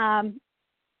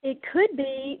 It could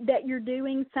be that you're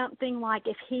doing something like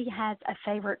if he has a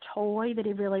favorite toy that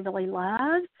he really, really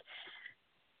loves,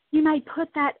 you may put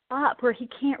that up where he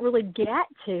can't really get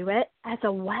to it as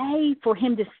a way for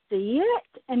him to see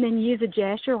it and then use a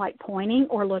gesture like pointing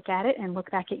or look at it and look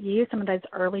back at you, some of those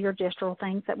earlier gestural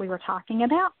things that we were talking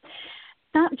about.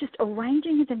 Not just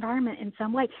arranging his environment in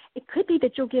some way. It could be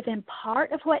that you'll give him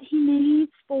part of what he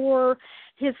needs for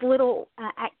his little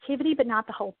activity, but not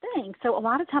the whole thing. So a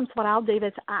lot of times what I'll do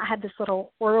is I have this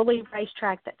little whirly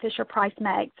racetrack that Fisher-Price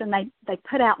makes, and they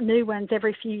put out new ones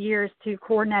every few years to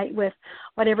coordinate with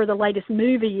whatever the latest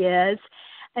movie is.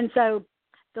 And so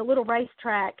the little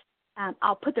racetrack,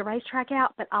 I'll put the racetrack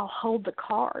out, but I'll hold the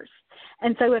cars.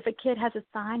 And so if a kid has a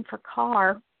sign for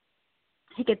car,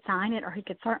 he could sign it, or he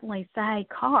could certainly say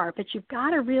car, but you've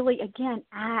got to really, again,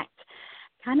 act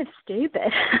kind of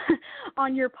stupid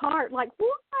on your part, like,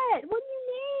 what do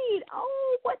you need?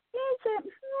 Oh, what is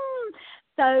it?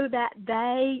 So that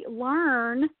they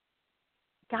learn,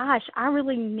 gosh, I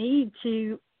really need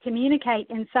to communicate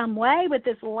in some way with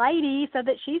this lady so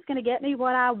that she's going to get me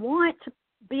what I want to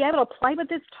be able to play with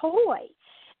this toy.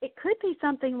 It could be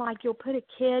something like you'll put a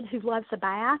kid who loves a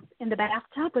bath in the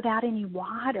bathtub without any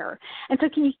water. And so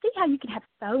can you see how you can have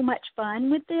so much fun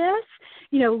with this?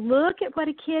 You know, look at what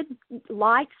a kid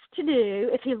likes to do.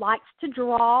 If he likes to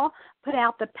draw, put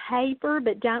out the paper,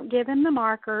 but don't give him the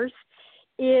markers.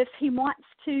 If he wants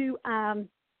to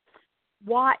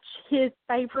watch his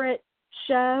favorite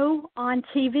show on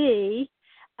TV,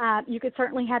 you could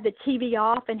certainly have the TV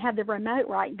off and have the remote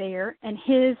right there. And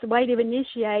his way to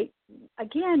initiate,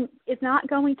 again, is not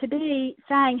going to be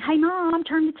saying, hey, Mom,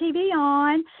 turn the TV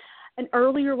on. An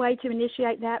earlier way to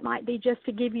initiate that might be just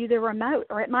to give you the remote,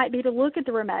 or it might be to look at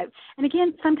the remote. And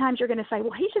again, sometimes you're going to say,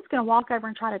 well, he's just going to walk over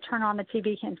and try to turn on the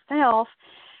TV himself.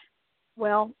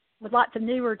 Well, with lots of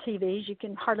newer TVs, you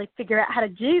can hardly figure out how to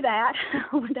do that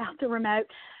without the remote.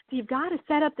 So you've got to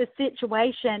set up the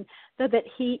situation so that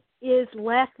he is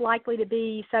less likely to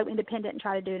be so independent and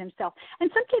try to do it himself.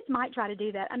 And some kids might try to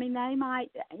do that. I mean, they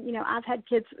might, you know, I've had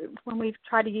kids when we've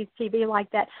tried to use TV like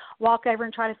that, walk over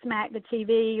and try to smack the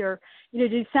TV or, you know,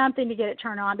 do something to get it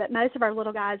turned on. But most of our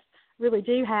little guys really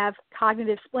do have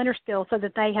cognitive splinter skills so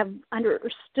that they have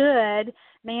understood,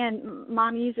 man,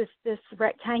 Mom uses this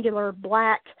rectangular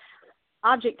black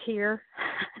object here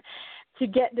to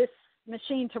get this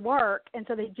machine to work, and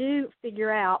so they do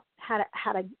figure out how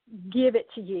to give it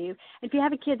to you. If you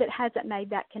have a kid that hasn't made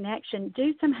that connection,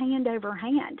 do some hand over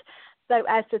hand. So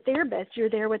as the therapist, you're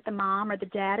there with the mom or the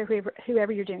dad or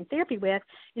whoever you're doing therapy with.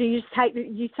 You know,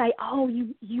 you say, oh,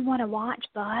 you want to watch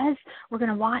Buzz? We're going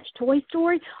to watch Toy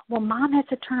Story. Well, Mom has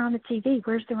to turn on the TV.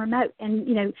 Where's the remote? And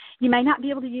you know, you may not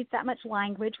be able to use that much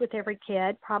language with every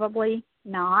kid. Probably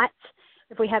not.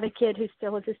 If we have a kid who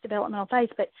still has this developmental phase,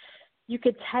 but you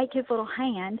could take his little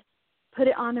hand, put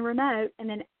it on the remote, and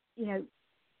then, you know,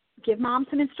 give Mom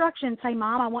some instructions. Say,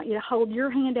 Mom, I want you to hold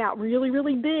your hand out really,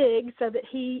 really big so that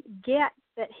he gets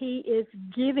that he is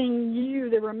giving you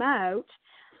the remote.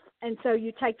 And so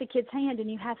you take the kid's hand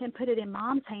and you have him put it in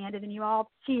Mom's hand, and then you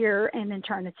all cheer and then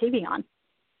turn the TV on.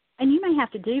 And you may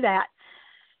have to do that,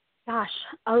 gosh,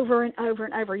 over and over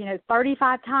and over, you know,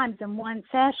 35 times in one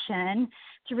session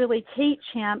to really teach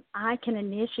him I can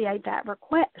initiate that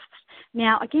request.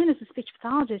 Now, again, as a speech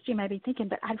pathologist, you may be thinking,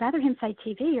 but I'd rather him say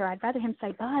TV, or I'd rather him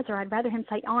say Buzz, or I'd rather him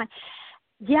say on.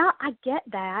 Yeah, I get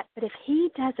that, but if he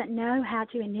doesn't know how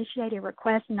to initiate a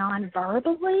request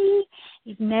non-verbally,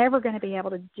 he's never going to be able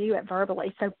to do it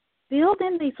verbally. So build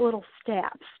in these little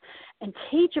steps and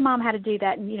teach your mom how to do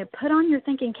that, and, you know, put on your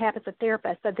thinking cap as a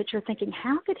therapist so that you're thinking,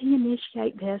 how could he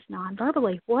initiate this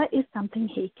non-verbally? What is something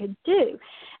he could do?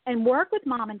 And work with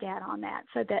Mom and Dad on that,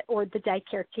 so that, or the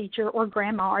daycare teacher or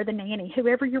grandma or the nanny,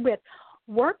 whoever you're with,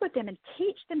 work with them and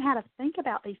teach them how to think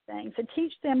about these things, and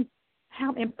teach them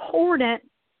how important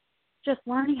just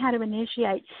learning how to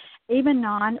initiate even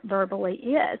non-verbally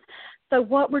is. So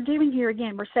what we're doing here,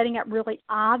 again, we're setting up really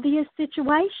obvious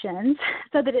situations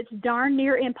so that it's darn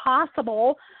near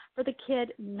impossible for the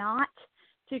kid not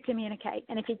to communicate.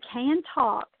 And if he can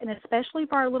talk, and especially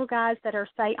for our little guys that are,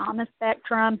 say, on the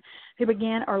spectrum, who,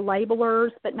 again, are labelers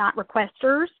but not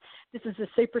requesters, this is a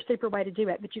super, super way to do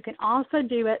it. But you can also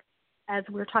do it, as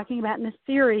we're talking about in this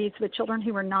series, with children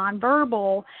who are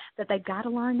nonverbal, that they've got to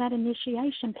learn that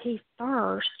initiation piece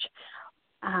first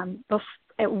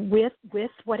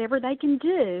with whatever they can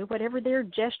do, whatever their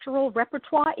gestural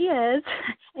repertoire is,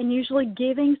 and usually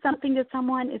giving something to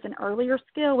someone is an earlier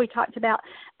skill. We talked about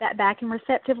that back in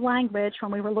receptive language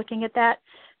when we were looking at that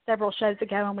several shows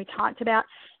ago, and we talked about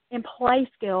in play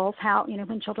skills, how, you know,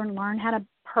 when children learn how to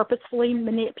purposefully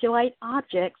manipulate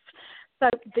objects. So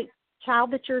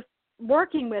child that you're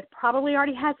working with probably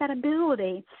already has that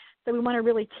ability. So we want to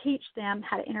really teach them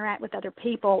how to interact with other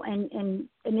people and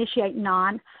initiate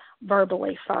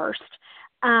non-verbally first.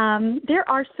 There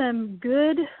are some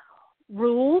good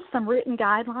rules, some written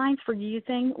guidelines for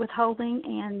using withholding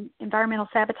and environmental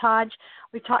sabotage.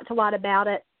 We've talked a lot about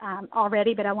it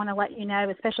already, but I want to let you know,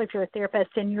 especially if you're a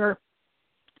therapist and you're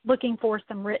looking for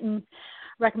some written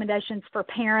recommendations for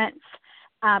parents,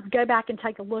 go back and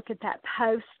take a look at that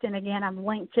post. And again, I've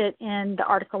linked it in the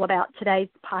article about today's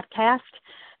podcast.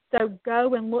 So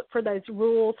go and look for those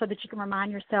rules so that you can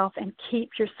remind yourself and keep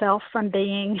yourself from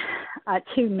being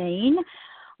too mean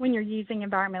when you're using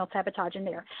environmental sabotage in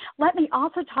there. Let me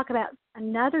also talk about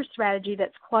another strategy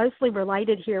that's closely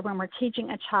related here when we're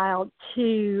teaching a child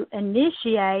to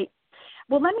initiate.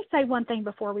 Well, let me say one thing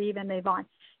before we even move on.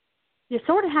 You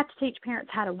sort of have to teach parents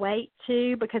how to wait,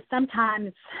 too, because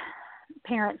sometimes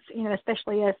parents,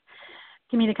 especially as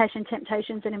communication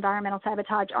temptations and environmental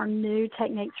sabotage are new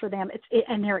techniques for them,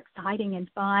 and they're exciting and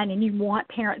fun, and you want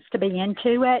parents to be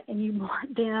into it, and you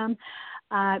want them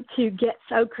to get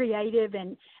so creative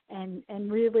and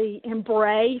really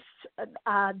embrace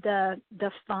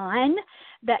the fun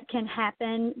that can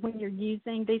happen when you're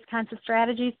using these kinds of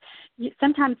strategies.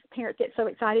 Sometimes parents get so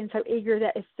excited and so eager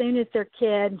that as soon as their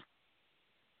kid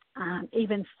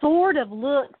even sort of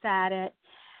looks at it,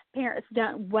 parents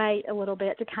don't wait a little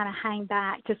bit to kind of hang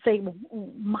back to see,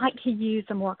 might he use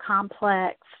a more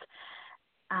complex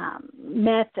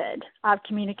method of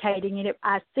communicating.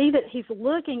 I see that he's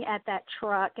looking at that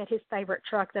truck, at his favorite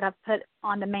truck that I've put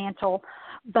on the mantle,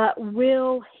 but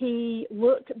will he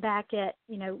look back at,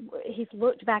 he's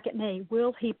looked back at me.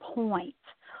 Will he point?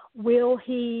 Will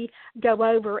he go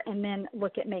over and then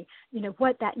look at me?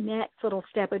 What that next little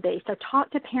step would be. So talk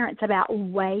to parents about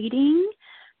waiting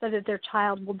so that their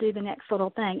child will do the next little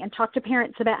thing, and talk to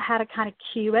parents about how to kind of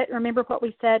cue it. Remember what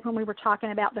we said when we were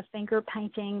talking about the finger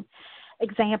painting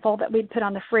example that we'd put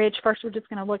on the fridge? First, we're just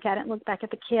going to look at it and look back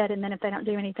at the kid, and then if they don't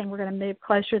do anything, we're going to move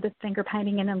closer to the finger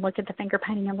painting and then look at the finger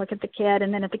painting and look at the kid,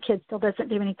 and then if the kid still doesn't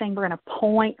do anything, we're going to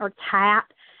point or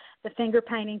tap the finger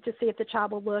painting to see if the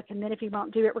child will look, and then if he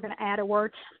won't do it, we're going to add a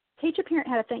word. Teach a parent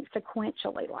how to think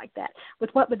sequentially like that, with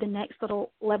what would the next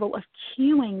little level of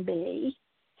cueing be.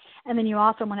 And then you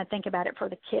also want to think about it for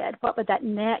the kid. What would that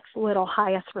next little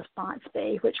highest response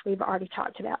be, which we've already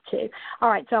talked about too. All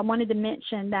right, so I wanted to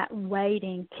mention that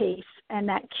waiting piece and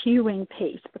that cueing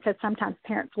piece, because sometimes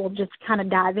parents will just kind of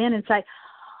dive in and say,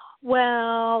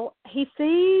 well, he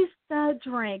sees the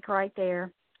drink right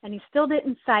there, and he still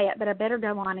didn't say it, but I better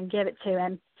go on and give it to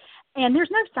him. And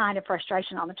there's no sign of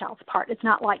frustration on the child's part. It's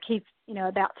not like he's,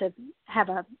 about to have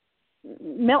a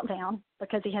meltdown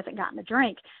because he hasn't gotten the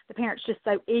drink. The parent's just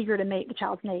so eager to meet the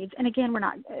child's needs. And again,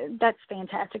 that's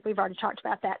fantastic. We've already talked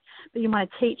about that. But you want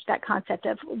to teach that concept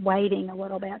of waiting a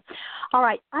little bit. All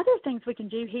right, other things we can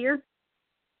do here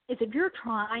is if you're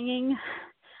trying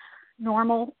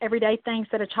normal, everyday things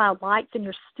that a child likes and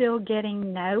you're still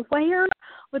getting nowhere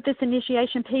with this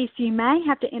initiation piece, you may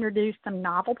have to introduce some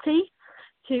novelty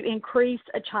to increase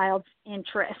a child's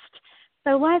interest.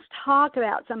 So let's talk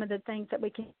about some of the things that we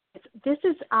can.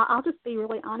 I'll just be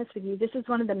really honest with you. This is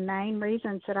one of the main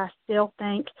reasons that I still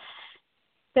think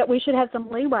that we should have some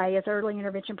leeway as early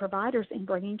intervention providers in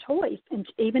bringing toys, and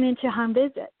even into home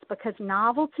visits, because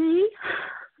novelty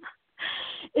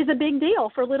is a big deal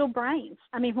for little brains.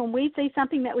 I mean, when we see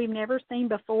something that we've never seen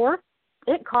before,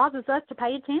 it causes us to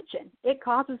pay attention. It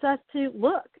causes us to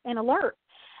look and alert.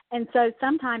 And so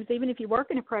sometimes, even if you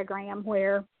work in a program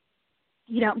where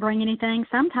you don't bring anything,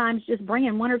 sometimes just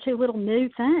bringing one or two little new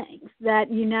things that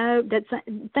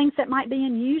things that might be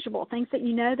unusual, things that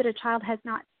that a child has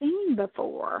not seen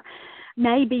before,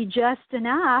 may be just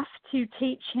enough to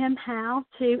teach him how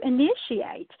to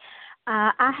initiate.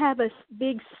 I have a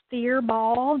big sphere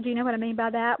ball. Do you know what I mean by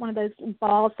that? One of those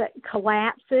balls that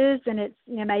collapses, and it's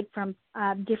made from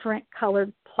different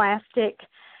colored plastic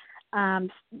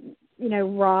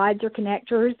rods or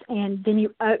connectors, and then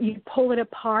you pull it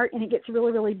apart and it gets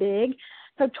really, really big.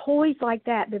 So toys like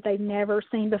that they've never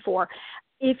seen before.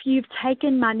 If you've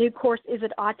taken my new course, Is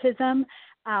It Autism?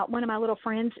 One of my little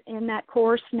friends in that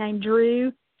course named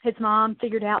Drew, his mom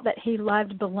figured out that he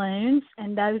loved balloons,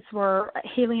 and those were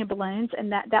helium balloons,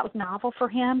 and that was novel for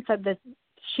him. So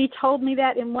she told me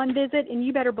that in one visit, and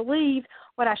you better believe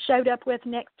what I showed up with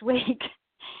next week.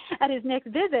 At his next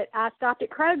visit, I stopped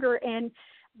at Kroger and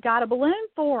got a balloon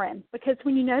for him, because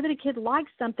when you know that a kid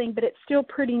likes something but it's still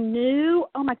pretty new,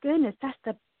 oh my goodness, that's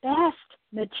the best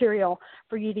material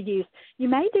for you to use. You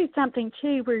may do something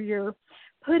too where you're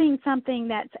putting something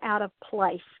that's out of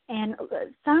place. And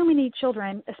so many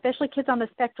children, especially kids on the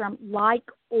spectrum, like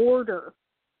order.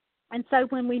 And so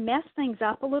when we mess things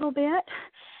up a little bit,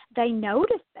 they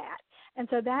notice that. And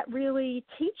so that really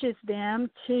teaches them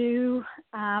to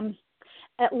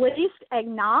at least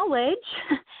acknowledge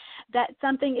that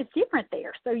something is different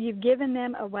there. So you've given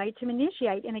them a way to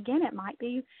initiate. And again, it might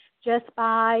be just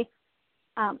by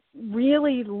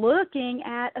really looking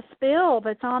at a spill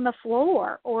that's on the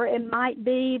floor, or it might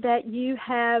be that you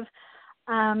have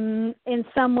in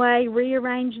some way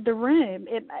rearranged the room.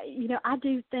 I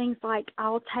do things like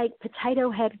I'll take potato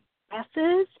head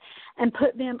glasses and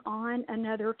put them on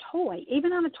another toy,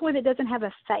 even on a toy that doesn't have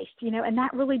a face, and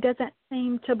that really doesn't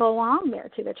seem to belong there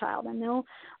to the child, and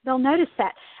they'll notice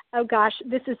that. Oh gosh,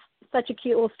 this is such a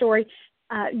cute little story.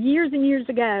 Years and years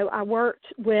ago, I worked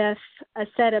with a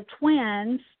set of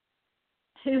twins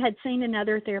who had seen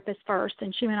another therapist first,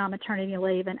 and she went on maternity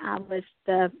leave, and I was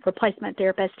the replacement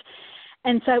therapist.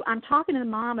 And so I'm talking to the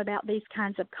mom about these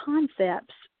kinds of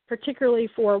concepts, particularly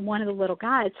for one of the little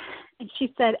guys. And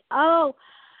she said, oh,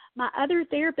 my other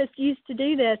therapist used to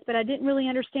do this, but I didn't really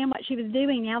understand what she was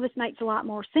doing. Now this makes a lot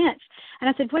more sense. And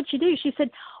I said, what'd she do? She said,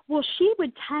 well, she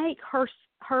would take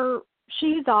her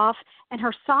shoes off and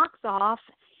her socks off,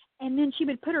 and then she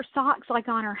would put her socks like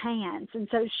on her hands. And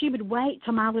so she would wait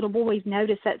till my little boys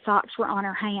noticed that socks were on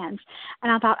her hands.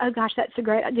 And I thought, oh gosh, that's a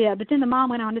great idea. But then the mom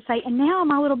went on to say, and now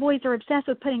my little boys are obsessed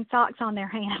with putting socks on their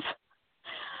hands.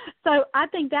 So I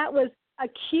think that was a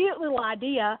cute little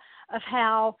idea of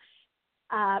how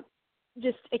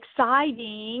just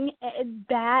exciting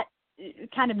that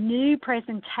kind of new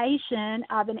presentation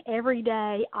of an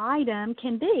everyday item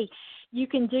can be. You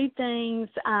can do things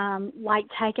like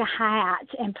take a hat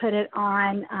and put it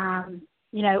on,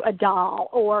 a doll,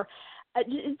 or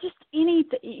just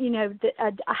anything,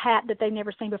 a hat that they've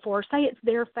never seen before. Say it's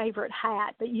their favorite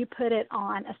hat, but you put it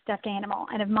on a stuffed animal.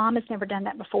 And if mom has never done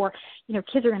that before,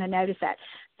 kids are going to notice that.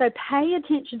 So pay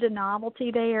attention to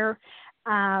novelty there.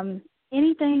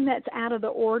 Anything that's out of the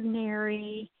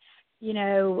ordinary,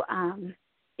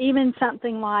 even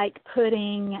something like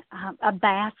putting a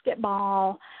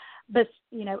basketball but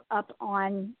up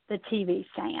on the TV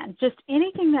stand. Just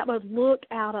anything that would look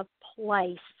out of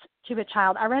place to a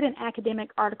child. I read an academic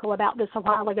article about this a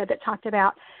while ago that talked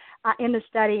about in the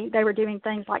study they were doing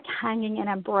things like hanging an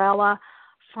umbrella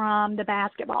from the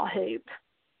basketball hoop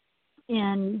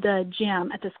in the gym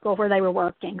at the school where they were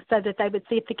working, so that they would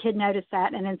see if the kid noticed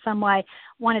that and in some way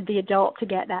wanted the adult to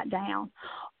get that down.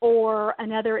 Or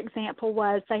another example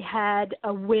was they had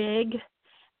a wig,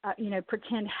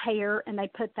 pretend hair, and they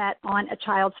put that on a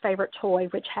child's favorite toy,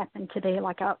 which happened to be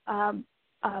like a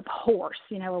horse,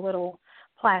 a little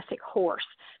plastic horse.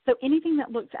 So anything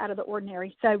that looks out of the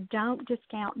ordinary. So don't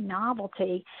discount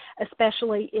novelty,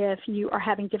 especially if you are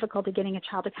having difficulty getting a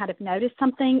child to kind of notice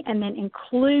something, and then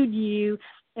include you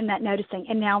in that noticing.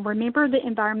 And now remember the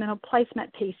environmental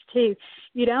placement piece too.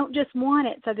 You don't just want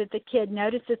it so that the kid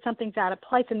notices something's out of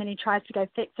place and then he tries to go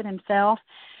fix it himself.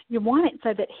 You want it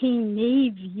so that he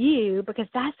needs you, because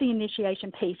that's the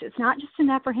initiation piece. It's not just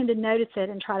enough for him to notice it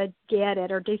and try to get it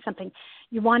or do something.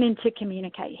 You want him to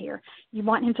communicate here. You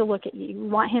want him to look at you. You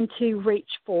want him to reach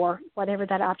for whatever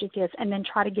that object is and then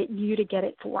try to get you to get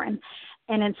it for him.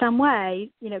 And in some way,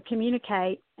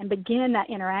 communicate and begin that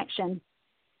interaction.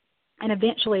 And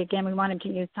eventually, again, we want him to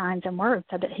use signs and words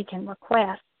so that he can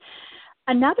request.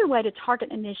 Another way to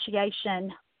target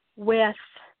initiation with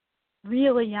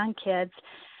really young kids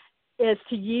is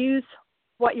to use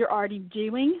what you're already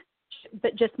doing,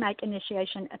 but just make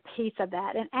initiation a piece of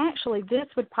that. And actually, this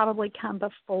would probably come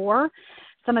before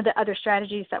some of the other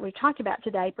strategies that we've talked about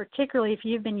today, particularly if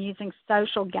you've been using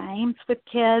social games with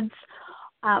kids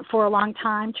for a long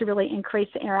time to really increase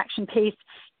the interaction piece.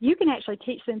 You can actually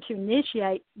teach them to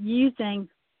initiate using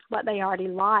what they already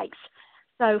likes.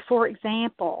 So, for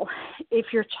example,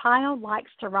 if your child likes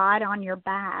to ride on your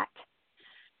back,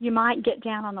 you might get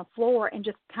down on the floor and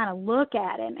just kind of look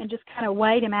at him and just kind of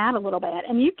wait him out a little bit.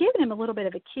 And you've given him a little bit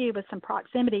of a cue with some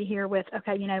proximity here with,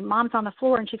 okay, mom's on the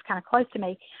floor and she's kind of close to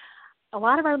me. A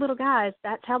lot of our little guys,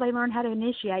 that's how they learn how to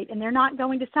initiate. And they're not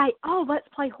going to say, oh, let's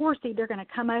play horsey. They're going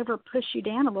to come over, push you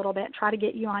down a little bit, try to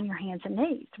get you on your hands and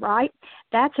knees, right?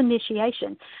 That's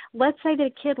initiation. Let's say that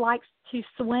a kid likes to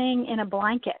swing in a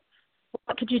blanket.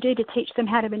 What could you do to teach them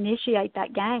how to initiate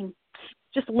that game?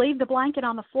 Just leave the blanket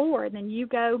on the floor, and then you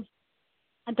go.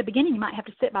 At the beginning, you might have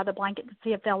to sit by the blanket to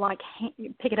see if they'll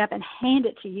pick it up and hand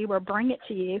it to you or bring it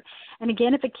to you. And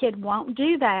again, if a kid won't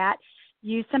do that,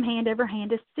 use some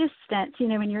hand-over-hand assistance.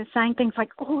 When you're saying things like,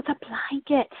 oh, the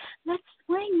blanket, let's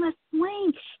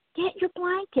swing. get your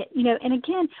blanket, and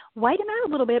again, wait them out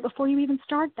a little bit before you even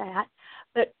start that.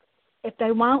 But if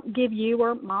they won't give you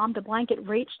or mom the blanket,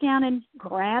 reach down and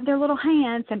grab their little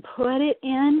hands and put it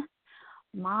in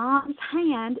mom's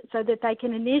hand so that they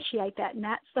can initiate that. And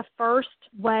that's the first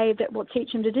way that we'll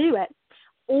teach them to do it.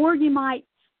 Or you might,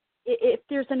 if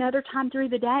there's another time through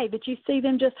the day that you see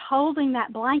them just holding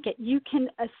that blanket, you can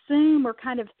assume or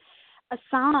kind of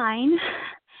assign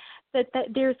that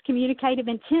there's communicative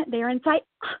intent there and say,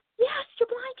 oh, yes, your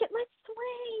blanket, let's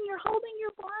swing. You're holding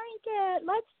your blanket,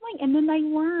 let's swing. And then they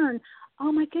learn,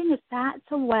 oh, my goodness, that's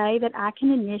a way that I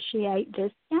can initiate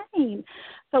this game.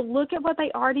 So look at what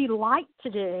they already like to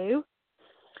do,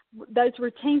 those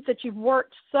routines that you've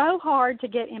worked so hard to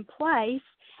get in place,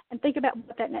 and think about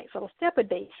what that next little step would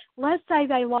be. Let's say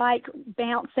they like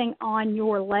bouncing on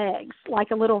your legs,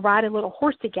 like ride a little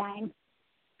horsey game,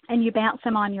 and you bounce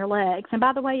them on your legs. And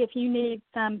by the way, if you need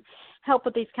some help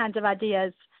with these kinds of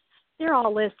ideas, they're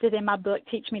all listed in my book,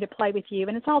 Teach Me to Play with You,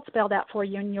 and it's all spelled out for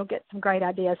you, and you'll get some great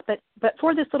ideas. But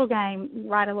for this little game,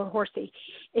 Ride a Little Horsey,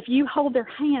 if you hold their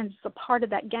hands as a part of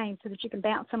that game so that you can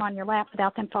bounce them on your lap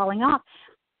without them falling off,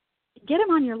 get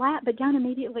them on your lap, but don't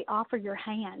immediately offer your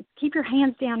hands. Keep your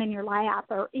hands down in your lap,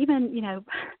 or even,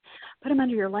 put them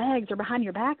under your legs or behind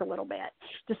your back a little bit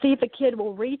to see if a kid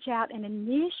will reach out and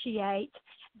initiate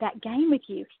that game with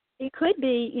you. It could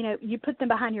be, you put them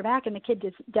behind your back and the kid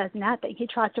just does nothing. He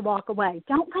tries to walk away.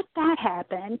 Don't let that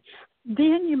happen.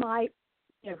 Then you might,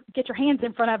 get your hands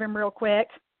in front of him real quick.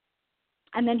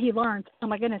 And then he learns, oh,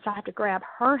 my goodness, I have to grab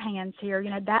her hands here.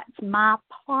 That's my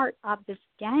part of this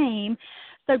game.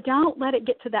 So don't let it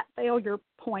get to that failure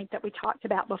point that we talked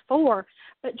about before,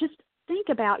 but just think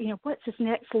about, what's this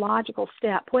next logical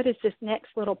step? What is this next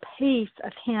little piece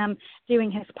of him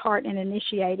doing his part in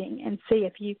initiating, and see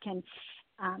if you can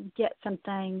get some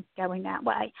things going that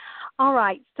way. All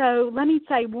right, so let me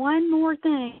say one more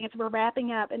thing as we're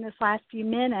wrapping up in this last few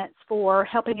minutes for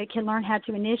helping a kid learn how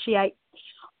to initiate.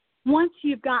 Once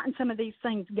you've gotten some of these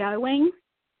things going,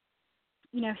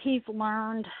 he's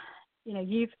learned,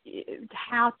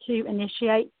 how to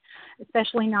initiate,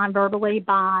 especially nonverbally,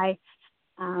 by,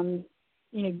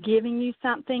 giving you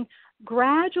something.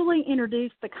 Gradually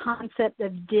introduce the concept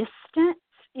of distance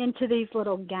into these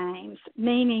little games,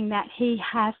 meaning that he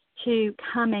has to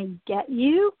come and get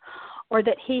you, or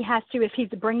that he has to, if he's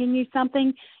bringing you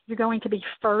something, you're going to be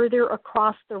further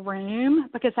across the room,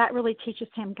 because that really teaches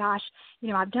him, gosh,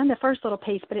 I've done the first little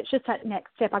piece, but it's just that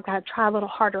next step. I've got to try a little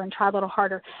harder and try a little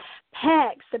harder.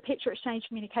 PECS, the Picture Exchange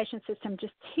Communication System,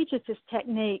 just teaches this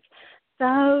technique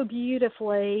so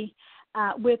beautifully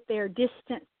with their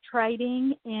distance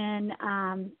trading in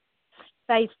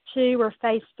phase 2 or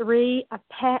phase 3 of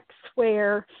PECS,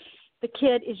 where the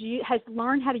kid has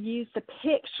learned how to use the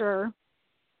picture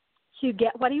to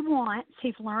get what he wants.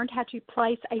 He's learned how to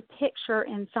place a picture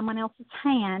in someone else's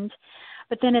hand.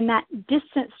 But then in that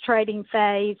distance trading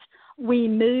phase, we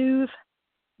move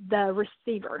the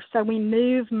receiver. So we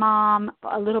move mom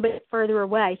a little bit further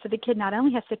away. So the kid not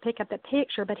only has to pick up the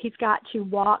picture, but he's got to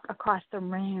walk across the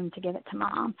room to give it to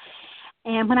mom.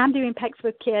 And when I'm doing PECS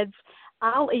with kids,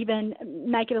 I'll even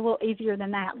make it a little easier than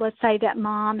that. Let's say that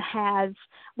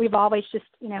we've always just,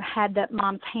 had that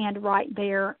mom's hand right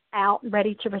there out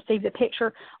ready to receive the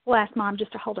picture. We'll ask mom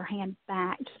just to hold her hand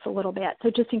back just a little bit. So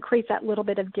just increase that little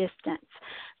bit of distance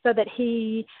so that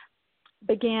he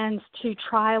begins to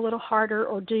try a little harder,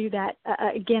 or do that,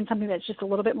 again, something that's just a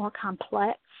little bit more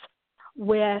complex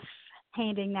with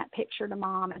handing that picture to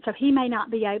mom. And so he may not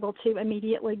be able to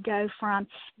immediately go from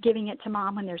giving it to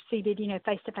mom when they're seated,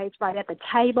 face-to-face right at the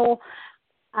table.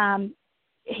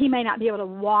 He may not be able to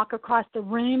walk across the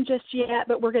room just yet,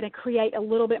 but we're going to create a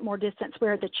little bit more distance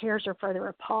where the chairs are further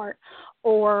apart,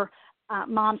 or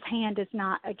mom's hand is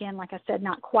not, again, like I said,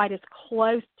 not quite as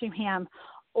close to him,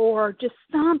 or just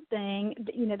something,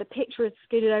 the picture is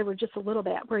scooted over just a little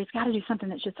bit, where he's got to do something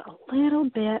that's just a little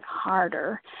bit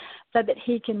harder so that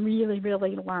he can really,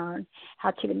 really learn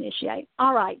how to initiate.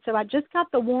 All right, so I just got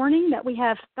the warning that we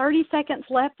have 30 seconds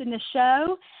left in the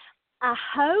show. I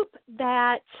hope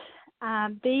that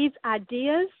these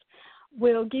ideas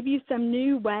will give you some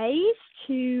new ways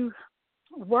to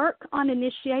work on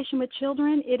initiation with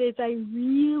children. It is a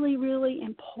really, really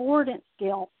important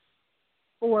skill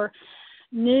for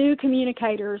new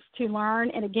communicators to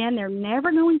learn. And again, they're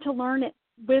never going to learn it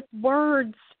with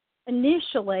words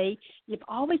initially. You've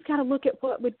always got to look at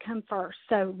what would come first.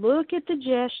 So look at the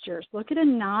gestures. Look at a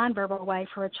nonverbal way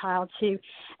for a child to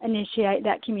initiate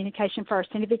that communication first.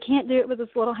 And if he can't do it with his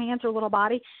little hands or little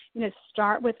body,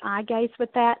 start with eye gaze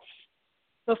with that.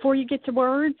 before you get to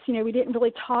words. We didn't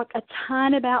really talk a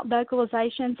ton about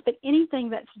vocalizations, but anything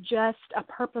that's just a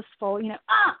purposeful,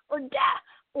 or da,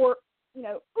 or,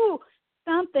 ooh,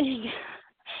 something,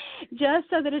 just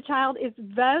so that a child is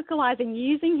vocalizing,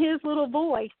 using his little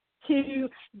voice to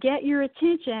get your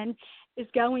attention, is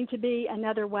going to be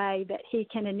another way that he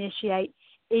can initiate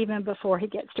even before he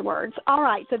gets to words. All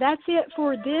right, so that's it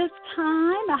for this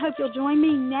time. I hope you'll join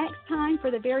me next time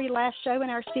for the very last show in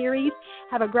our series.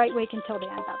 Have a great week until then.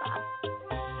 Bye-bye.